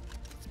there.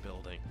 It's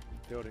building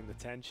the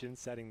tension,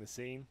 setting the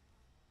scene.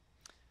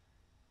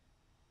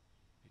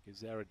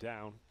 bugozera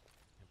down,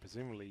 and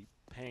presumably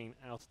PaiN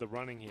out of the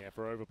running here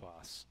for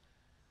overpass.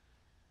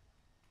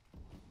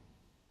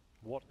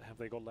 What have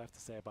they got left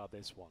to say about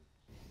this one?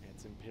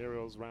 It's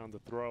Imperial's round to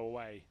throw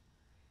away.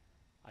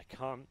 I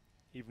can't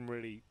even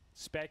really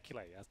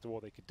speculate as to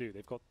what they could do.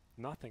 They've got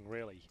nothing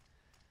really.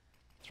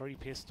 3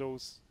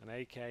 pistols, an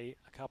AK, a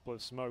couple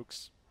of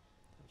smokes.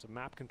 In terms of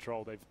map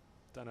control, they've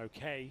done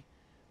okay.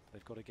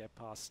 They've got to get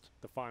past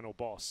the final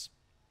boss.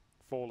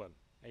 Fallen,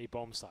 A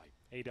bomb site,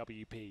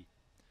 AWP.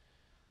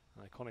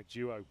 An iconic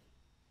duo.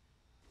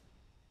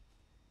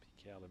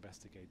 PKL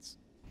investigates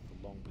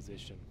the long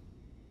position.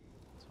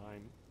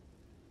 Time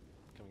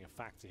becoming a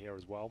factor here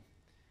as well.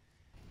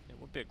 It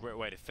would be a great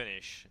way to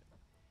finish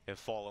if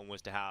Fallen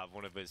was to have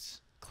one of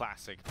his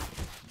classic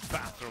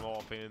bathroom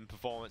opening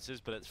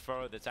performances, but it's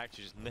Fur that's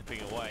actually just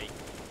nipping away,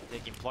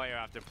 taking player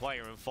after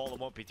player, and Fallen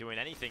won't be doing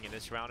anything in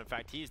this round. In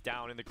fact, he's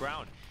down in the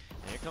ground.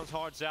 And here comes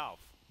HardZalve,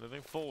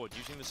 moving forward,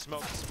 using the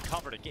smoke as some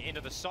cover to get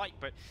into the site,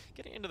 but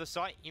getting into the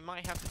site, you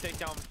might have to take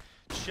down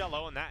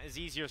cello, and that is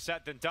easier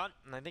said than done.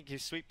 And I think you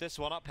sweep this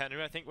one up,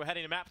 Henry. I think we're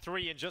heading to map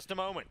 3 in just a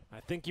moment.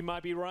 I think you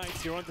might be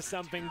right. You're onto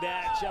something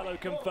there. cello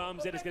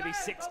confirms it. It's going to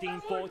be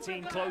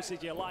 16-14, close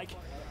as you like.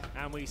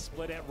 And we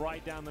split it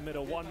right down the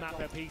middle. One map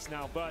apiece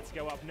now.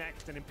 Vertigo up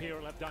next, and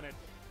Imperial have done it.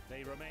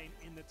 They remain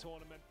in the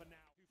tournament for now.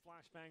 2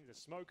 flashbangs, a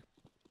smoke.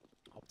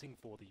 Opting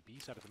for the B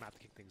side of the map to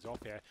kick things off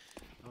here.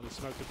 Early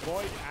smoke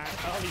deployed, and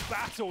early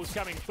battles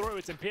coming through.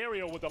 It's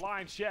Imperial with the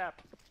lion's share.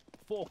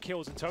 4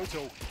 kills in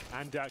total,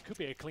 and could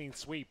be a clean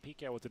sweep.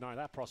 PK will deny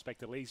that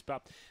prospect at least,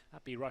 but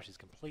that B rush is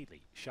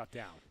completely shut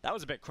down. That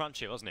was a bit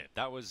crunchy, wasn't it?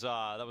 That was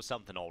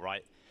something, all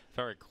right.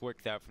 Very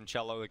quick there from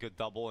cello, a good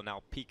double, and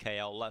now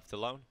PKL left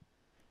alone.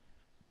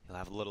 He'll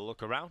have a little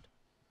look around,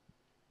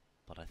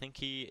 but I think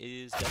he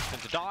is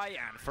destined to die,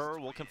 and Fur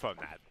will confirm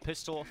that.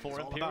 Pistol for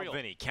Imperial.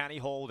 Vinny, can he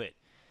hold it?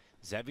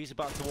 Zevi's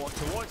about to walk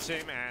towards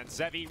him, and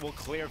Zevi will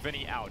clear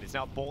Vinny out. It's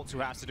now boltz who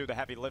has to do the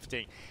heavy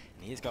lifting,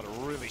 and he's got to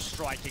really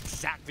strike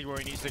exactly where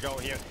he needs to go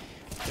here.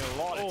 Did a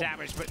lot of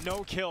damage, but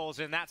no kills,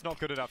 and that's not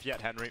good enough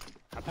yet, Henry.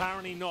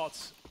 Apparently not.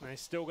 They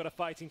still got a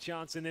fighting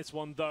chance in this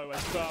one, though,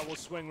 as Fur will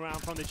swing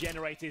around from the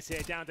generators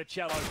here, down to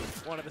cello,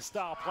 one of the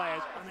star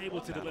players,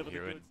 unable to deliver the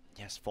goods.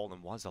 Yes,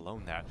 Fallen was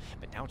alone there,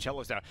 but now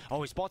cello's there. Oh,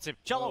 he spots him.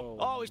 Cello!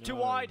 Oh, he's too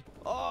wide.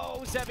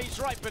 Oh, Zevi's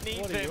right beneath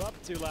him. What are you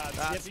up to, lads?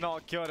 That's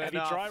not good enough. Have you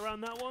tried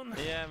around that one?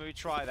 Yeah, maybe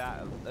try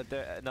that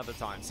another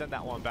time. Send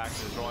that one back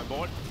to the drawing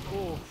board.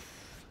 Ooh.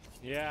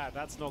 Yeah,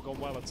 that's not gone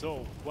well at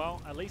all.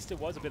 Well, at least it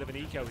was a bit of an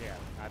eco here,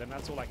 Adam.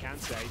 That's all I can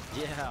say.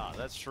 Yeah,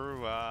 that's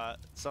true.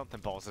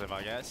 Something positive,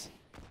 I guess.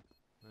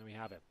 There we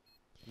have it.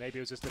 Maybe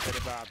it was just a bit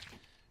of a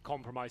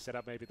compromise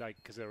setup, maybe like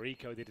because their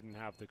eco, they didn't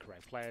have the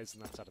correct players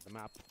on that side of the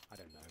map. I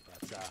don't know,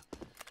 but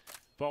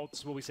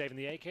boltz will be saving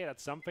the AK.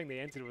 That's something. They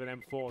entered with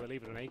an M4. They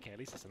leave it an AK. At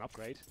least it's an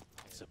upgrade.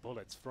 It's a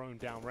bullets thrown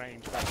down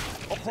range.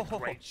 It's a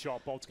great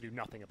shot. boltz can do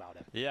nothing about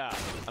it. Yeah,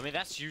 I mean,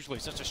 that's usually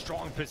such a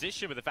strong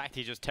position, but the fact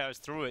he just tears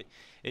through it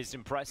is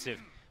impressive.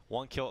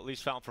 1 kill at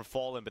least found for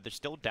Fallen, but they're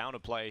still down a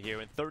player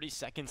here, and 30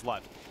 seconds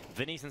left.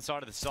 Vinny's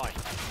inside of the site.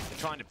 They're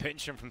trying to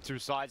pinch him from 2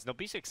 sides, and they'll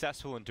be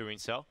successful in doing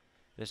so.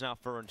 There's now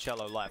Fur and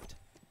cello left.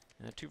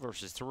 And 2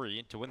 versus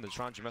 3. To win the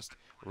round, you must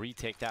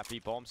retake that B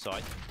bomb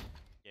site.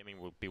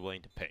 Gaming will be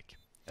willing to pick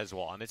as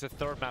well, and it's a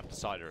 3rd map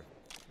decider.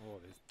 Oh,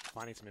 they're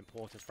finding some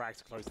important frags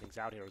to close things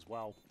out here as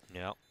well.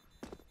 Yeah.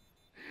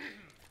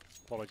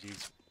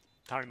 Apologies.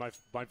 Apparently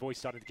my voice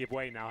started to give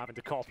way now, having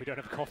to cough. We don't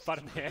have a cough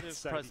button here.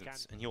 So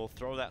presence, and he will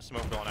throw that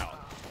smoke on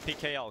out.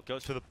 PKL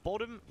goes for the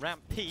bottom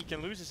ramp peak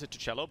and loses it to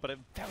cello, but a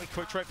very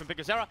quick trade from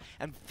coldzera,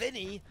 and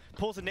Vinny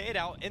pulls a nade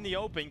out in the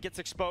open, gets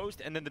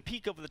exposed, and then the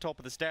peak over the top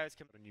of the stairs.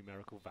 A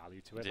numerical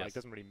value to it, yes. Like,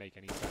 doesn't really make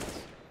any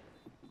sense.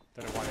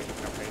 Don't know why they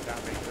didn't upgrade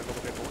that, makes it a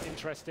little bit more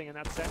interesting in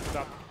that sense,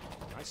 but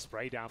nice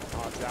spray down from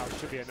HardZalve.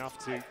 Should be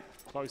enough to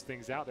close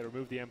things out. They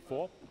remove the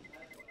M4.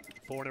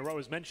 4 in a row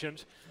as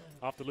mentioned.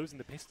 After losing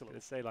the pistol,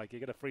 let's say, like,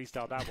 you're going to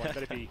freestyle that one.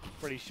 Better be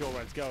pretty sure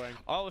where it's going.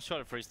 I always try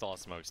to freestyle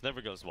smokes.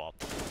 Never goes well.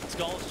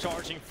 Skull's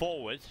charging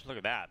forward. Look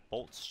at that.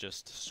 boltz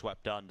just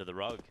swept under the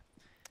rug.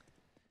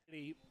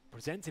 Really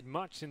presented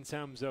much in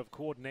terms of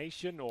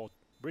coordination or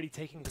really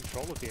taking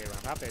control of the air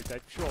round, have they?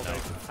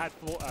 They've had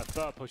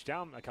Fur pushed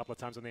down a couple of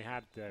times when they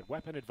had the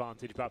weapon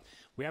advantage, but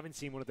we haven't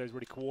seen one of those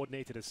really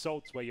coordinated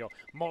assaults where you're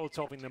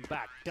molotoving them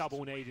back,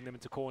 double nading them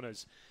into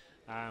corners.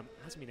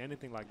 Hasn't been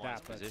anything like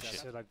that, but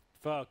so, like,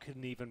 Fur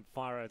couldn't even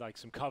fire like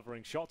some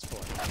covering shots for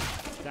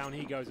him. Down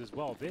he goes as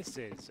well. This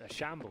is a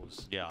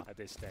shambles at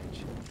this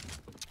stage.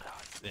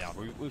 Yeah,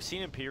 we've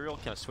seen Imperial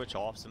kind of switch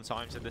off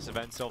sometimes at this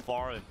event so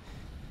far, and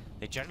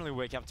they generally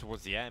wake up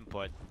towards the end,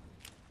 but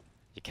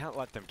you can't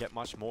let them get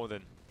much more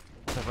than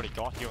what they've already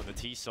got here on the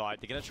T side.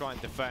 They're going to try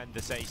and defend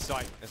this A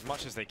site as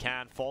much as they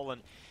can.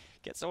 Fallen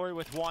gets away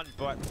with 1,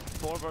 but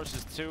 4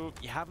 versus 2,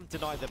 you haven't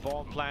denied the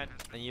bomb plant,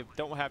 and you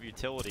don't have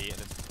utility, and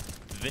it's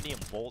Vinny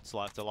and boltz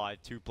left alive.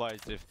 2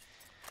 players that have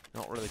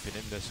not really been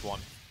in this one.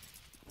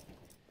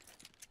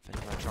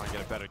 Vinny might try and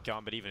get a better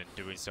gun, but even in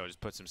doing so, just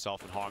puts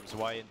himself in harm's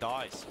way and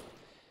dies.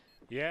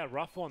 Yeah,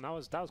 rough one. That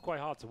was quite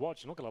hard to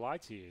watch. I'm not going to lie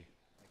to you.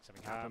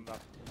 Something happened,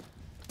 but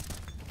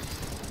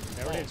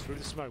there it is, through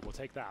the smoke. We'll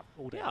take that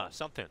all day. Yeah,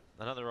 something.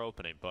 Another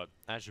opening, but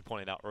as you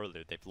pointed out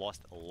earlier, they've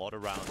lost a lot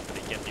of rounds, but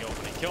they get the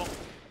opening kill.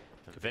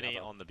 And Vinny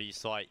on the B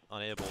site,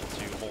 unable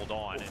to hold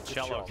on, and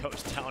cello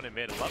goes down and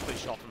made a lovely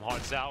shot from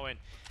HardZalve, and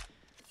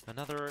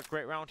another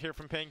great round here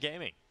from PaiN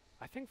Gaming.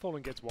 I think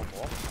Fallen gets 1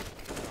 more.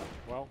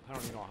 Well,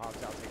 apparently not.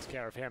 HardZalve takes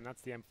care of him.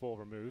 That's the M4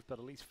 removed, but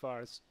at least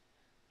Fur's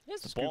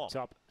scooped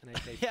up an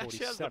AK-47. Yeah,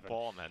 she has the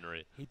bomb,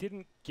 Henry. He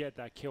didn't get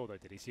that kill though,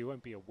 did he? So he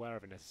won't be aware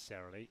of it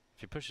necessarily.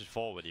 If he pushes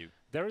forward,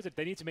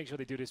 they need to make sure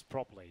they do this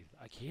properly.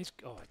 Like it's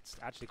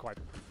actually quite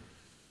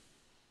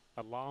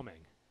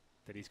alarming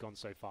that he's gone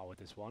so far with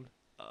this one.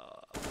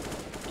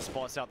 He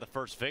spots out the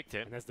first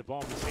victim. And there's the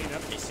bomb. He's seen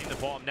it. He's seen the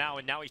bomb now,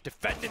 and now he's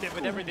defending it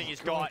with everything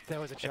he's got. There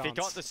was a chance. If he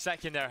got the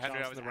second there, Henry,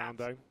 that was the round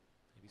though.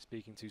 Maybe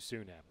speaking too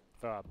soon here.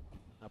 Ferb,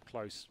 up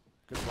close.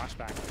 Good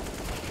flashback.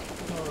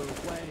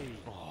 No way.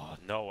 Oh,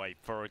 no way.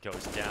 Fur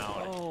goes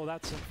down. Oh,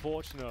 that's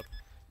unfortunate.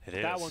 It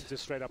is. That one's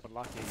just straight up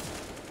unlucky.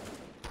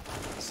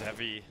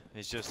 Heavy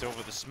is just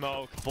over the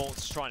smoke.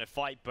 Bolt's trying to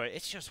fight, but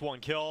it's just one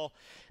kill.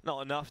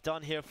 Not enough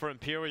done here for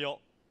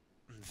Imperial.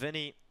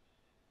 Vinny,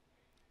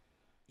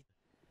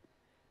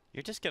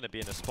 you're just going to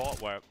be in a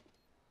spot where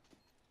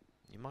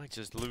you might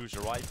just lose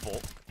your rifle.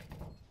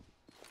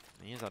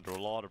 He's under a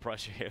lot of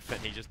pressure here.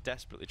 Vinny just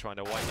desperately trying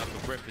to wind up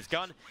and grip his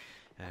gun.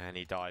 And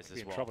he dies as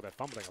well. In trouble. They're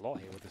fumbling a lot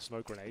here with the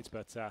smoke grenades,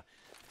 but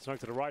smoke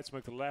to the right,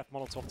 smoke to the left,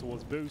 Molotov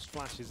towards Boost,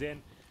 flashes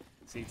in.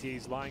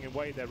 CT's lying in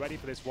wait, they're ready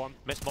for this one.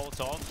 Miss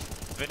Molotov,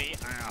 Vinny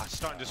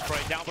starting to spray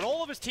down, but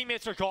all of his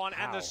teammates are gone,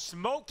 and the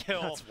smoke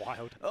kill. That's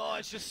wild. Oh,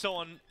 it's just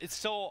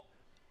so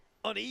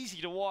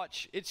uneasy to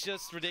watch. It's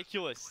just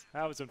ridiculous.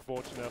 That was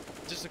unfortunate.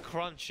 Just a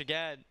crunch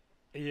again.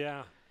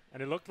 Yeah,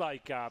 and it looked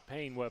like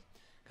PaiN were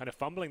kind of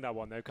fumbling that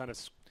one. They were kind of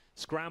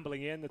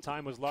scrambling in, the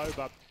time was low,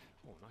 but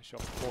oh, nice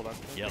shot from Paula.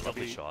 Yeah,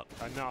 lovely shot.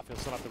 Enough, he'll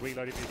still have to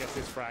reload if he gets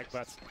this frag,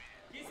 but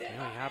there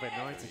you have it,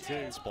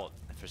 9-2. Spot,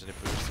 if there's any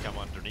boost to come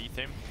underneath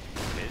him,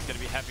 it is going to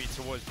be heavy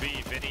towards B.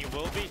 Vinny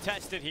will be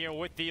tested here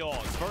with the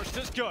odds. First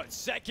is good,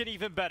 second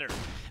even better.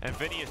 And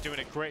Vinny is doing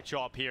a great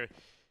job here.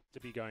 To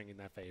be going in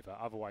their favor,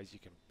 otherwise you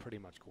can pretty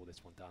much call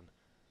this one done.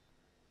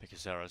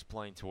 bigozera is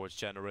playing towards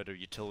generator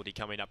utility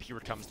coming up. Here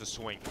comes the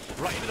swing.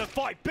 Right into the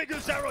fight.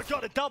 bigozera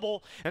got a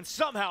double, and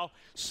somehow,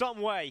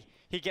 some way,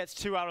 he gets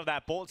 2 out of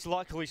that. Bolts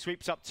luckily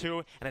sweeps up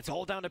 2, and it's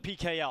all down to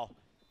PKL.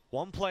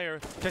 One player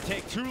to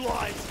take 2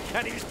 lives,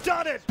 and he's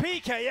done it!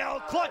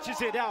 PKL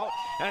clutches it out,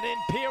 and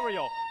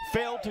Imperial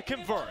failed to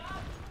convert.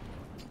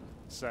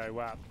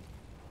 So,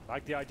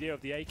 like the idea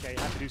of the AK,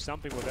 had to do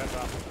something with it,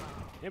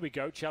 but here we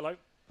go, Cello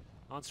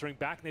answering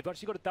back, and they've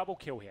actually got a double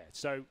kill here.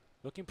 So,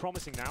 looking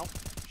promising now.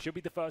 Should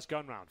be the first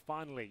gun round.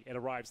 Finally, it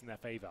arrives in their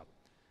favor.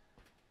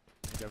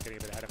 Maybe I'm getting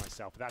a bit ahead of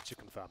myself, but that should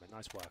confirm it.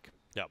 Nice work.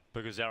 Yeah,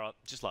 bigozera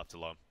just left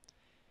alone.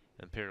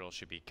 Imperial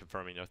should be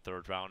confirming their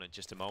 3rd round in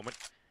just a moment.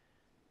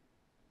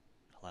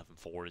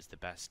 11-4 is the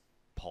best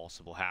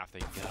possible half they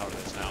can get out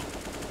of this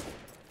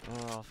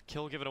now.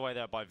 Kill given away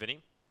there by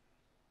Vinny.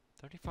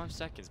 35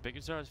 seconds.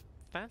 bigozera is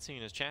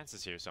fancying his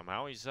chances here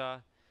somehow. He's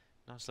now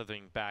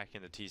slithering back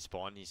in the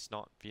T-spawn. He's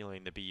not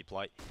feeling the B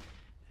play.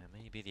 And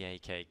maybe the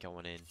AK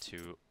going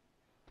into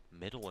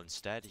middle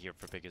instead here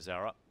for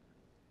bigozera.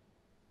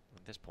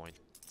 At this point,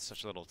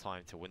 such little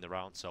time to win the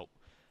round, so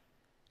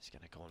he's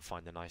going to go and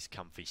find a nice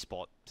comfy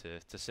spot to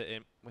sit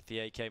in with the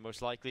AK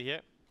most likely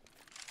here.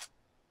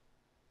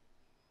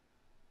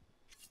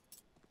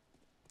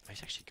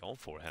 He's actually going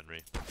for it,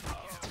 Henry.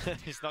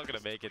 He's not going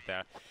to make it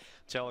there.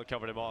 Cello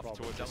covered him off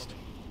towards Element.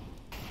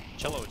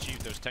 Cello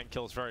achieved those 10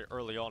 kills very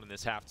early on in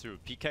this half too.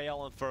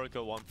 PKL and Fur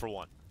go 1 for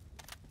 1.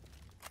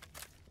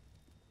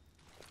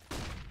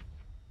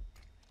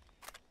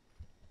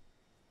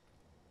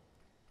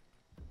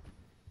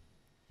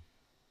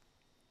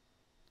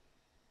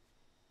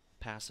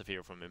 Passive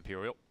here from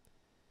Imperial.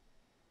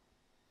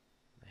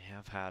 They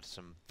have had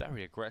some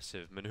very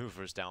aggressive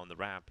maneuvers down the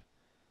ramp,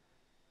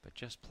 but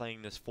just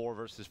playing this 4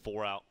 versus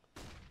 4 out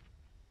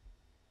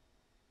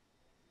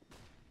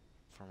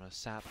from a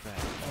sap bed.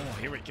 Oh,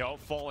 here we go,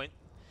 falling.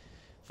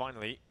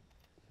 Finally,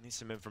 needs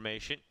some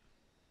information.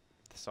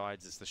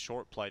 Decides it's the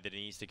short play that he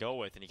needs to go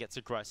with, and he gets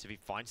aggressive. He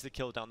finds the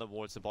kill down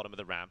towards the bottom of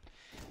the ramp.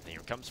 And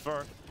here comes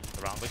Fur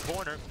around the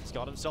corner. He's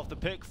got himself the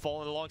pick,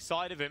 falling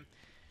alongside of him.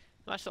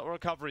 Nice little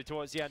recovery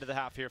towards the end of the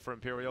half here for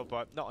Imperial,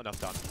 but not enough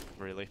done,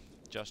 really,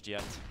 just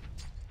yet.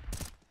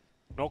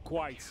 Not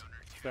quite,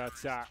 but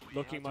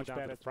looking much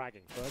better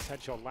fragging. First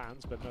headshot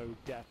lands, but no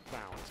death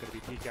found. It's going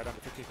to be PK under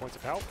 15 points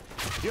of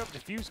health. You do have a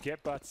defuse kit,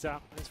 but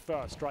it's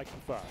first,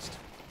 striking first.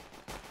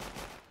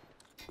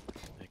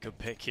 A good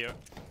pick here.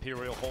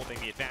 Imperial holding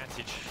the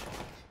advantage.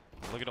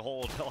 Looking to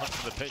hold on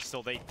to the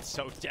pistol they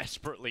so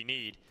desperately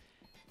need.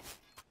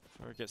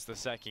 Fur gets the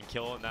 2nd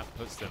kill, and that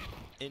puts them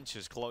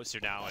inches closer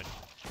now. And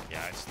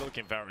yeah, it's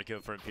looking very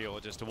good for Imperial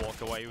just to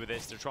walk away with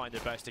this. They're trying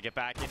their best to get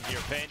back in here.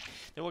 PaiN,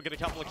 they will get a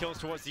couple of kills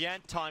towards the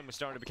end. Time was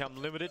starting to become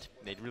limited.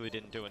 They really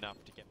didn't do enough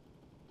to get...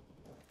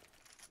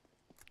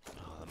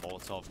 The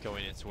Molotov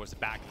going in towards the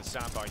back of the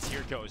sandbars.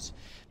 Here goes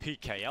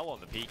PKL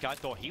on the peak. I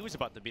thought he was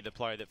about to be the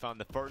player that found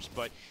the first,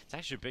 but it's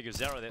actually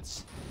bigozera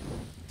that's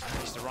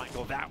managed to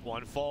wrangle that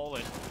one. Fall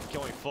and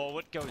going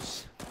forward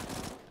goes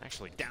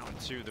actually down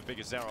to the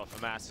bigozera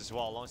from Mass as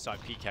well, alongside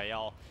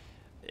PKL.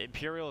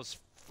 Imperial's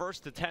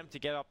first attempt to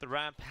get up the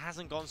ramp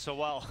hasn't gone so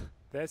well.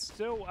 There's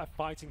still a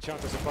fighting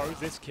chance, I suppose.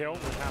 This kill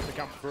would have to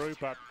come through,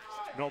 but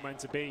not meant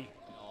to be.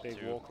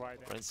 Big walk right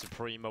there. Prince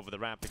Supreme over the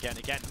ramp again.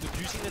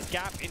 Using this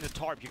gap in the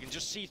tarp, you can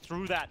just see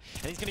through that,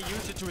 and he's going to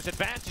use it to his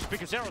advantage.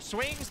 bigozera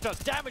swings, does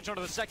damage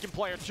onto the 2nd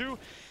player too,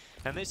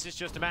 and this is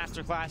just a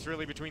masterclass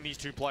really between these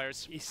 2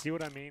 players. You see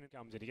what I mean? It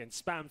comes in again,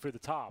 spam through the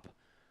top.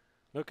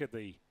 Look at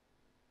the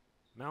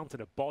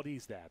mountain of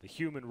bodies there, the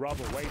human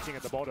rubble waiting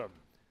at the bottom.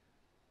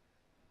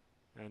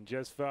 And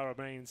just Fur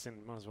remains,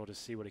 and might as well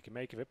just see what he can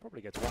make of it.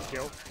 Probably gets one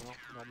kill. Well,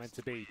 not meant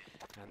to be.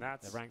 And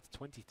that's they're ranked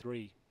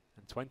 23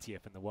 and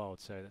 20th in the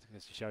world, so that's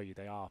just to show you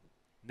they are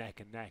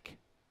neck and neck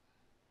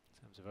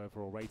in terms of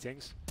overall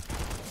ratings.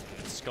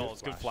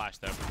 Skulls, good flash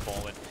there from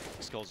Fallen.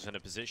 Skulls is in a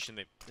position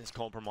that is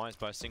compromised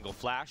by a single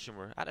flash, and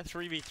we're at a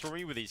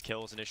 3v3 with these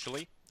kills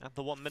initially at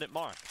the 1 minute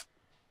mark.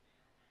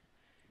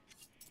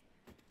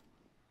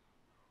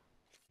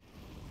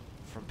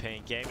 From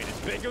PaiN Gaming,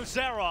 it's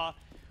coldzera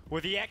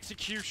with the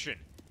execution.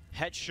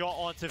 Headshot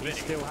onto Vinny. He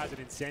still has an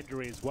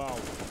incendiary as well.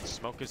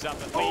 Smoke is up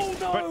at least,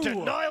 no! but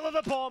denial of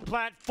the bomb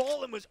plant.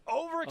 Fallen was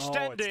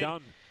overextended. Oh, it's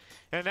done.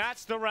 And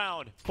that's the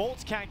round.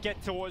 Bolts can't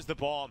get towards the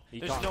bomb.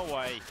 There's no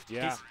way.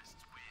 Yeah. He's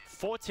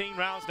 14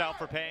 rounds now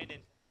for PaiN.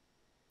 And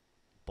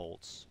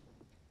Bolts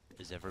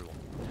is everyone.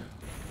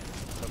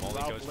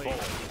 Molly goes forward.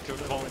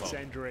 Good combo.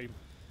 Incendiary.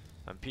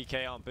 And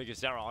PK on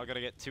coldzera. I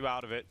gotta get 2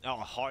 out of it. Oh,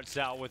 hard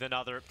sell with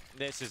another.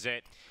 This is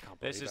it.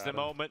 This is the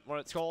moment where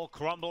it's all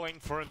crumbling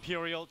for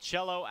Imperial,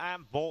 cello,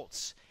 and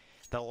Bolts.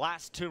 The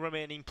last 2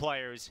 remaining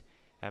players.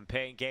 And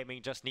PaiN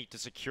Gaming just need to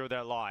secure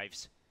their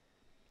lives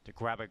to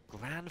grab a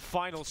grand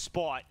final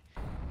spot.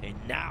 And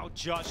now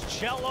just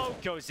cello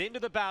goes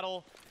into the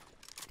battle.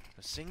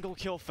 A single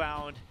kill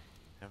found.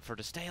 And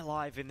to stay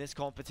alive in this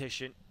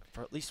competition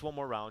for at least one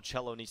more round,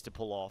 cello needs to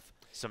pull off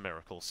some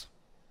miracles.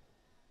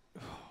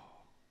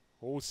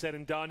 All said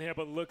and done here,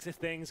 but looks at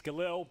things.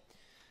 Galil,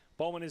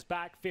 Bowman is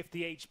back,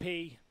 50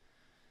 HP.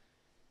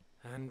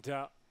 And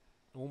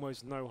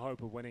almost no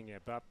hope of winning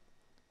it, but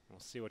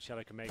we'll see what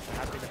cello can make. He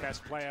has been the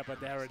best player,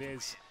 but there it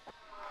is.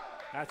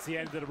 That's the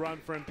end of the run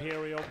for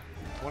Imperial.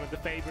 One of the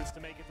favorites to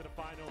make it to the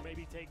final,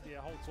 maybe take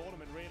the whole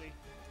tournament, really.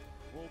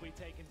 Will be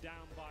taken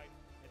down by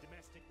a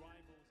domestic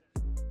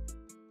rivals.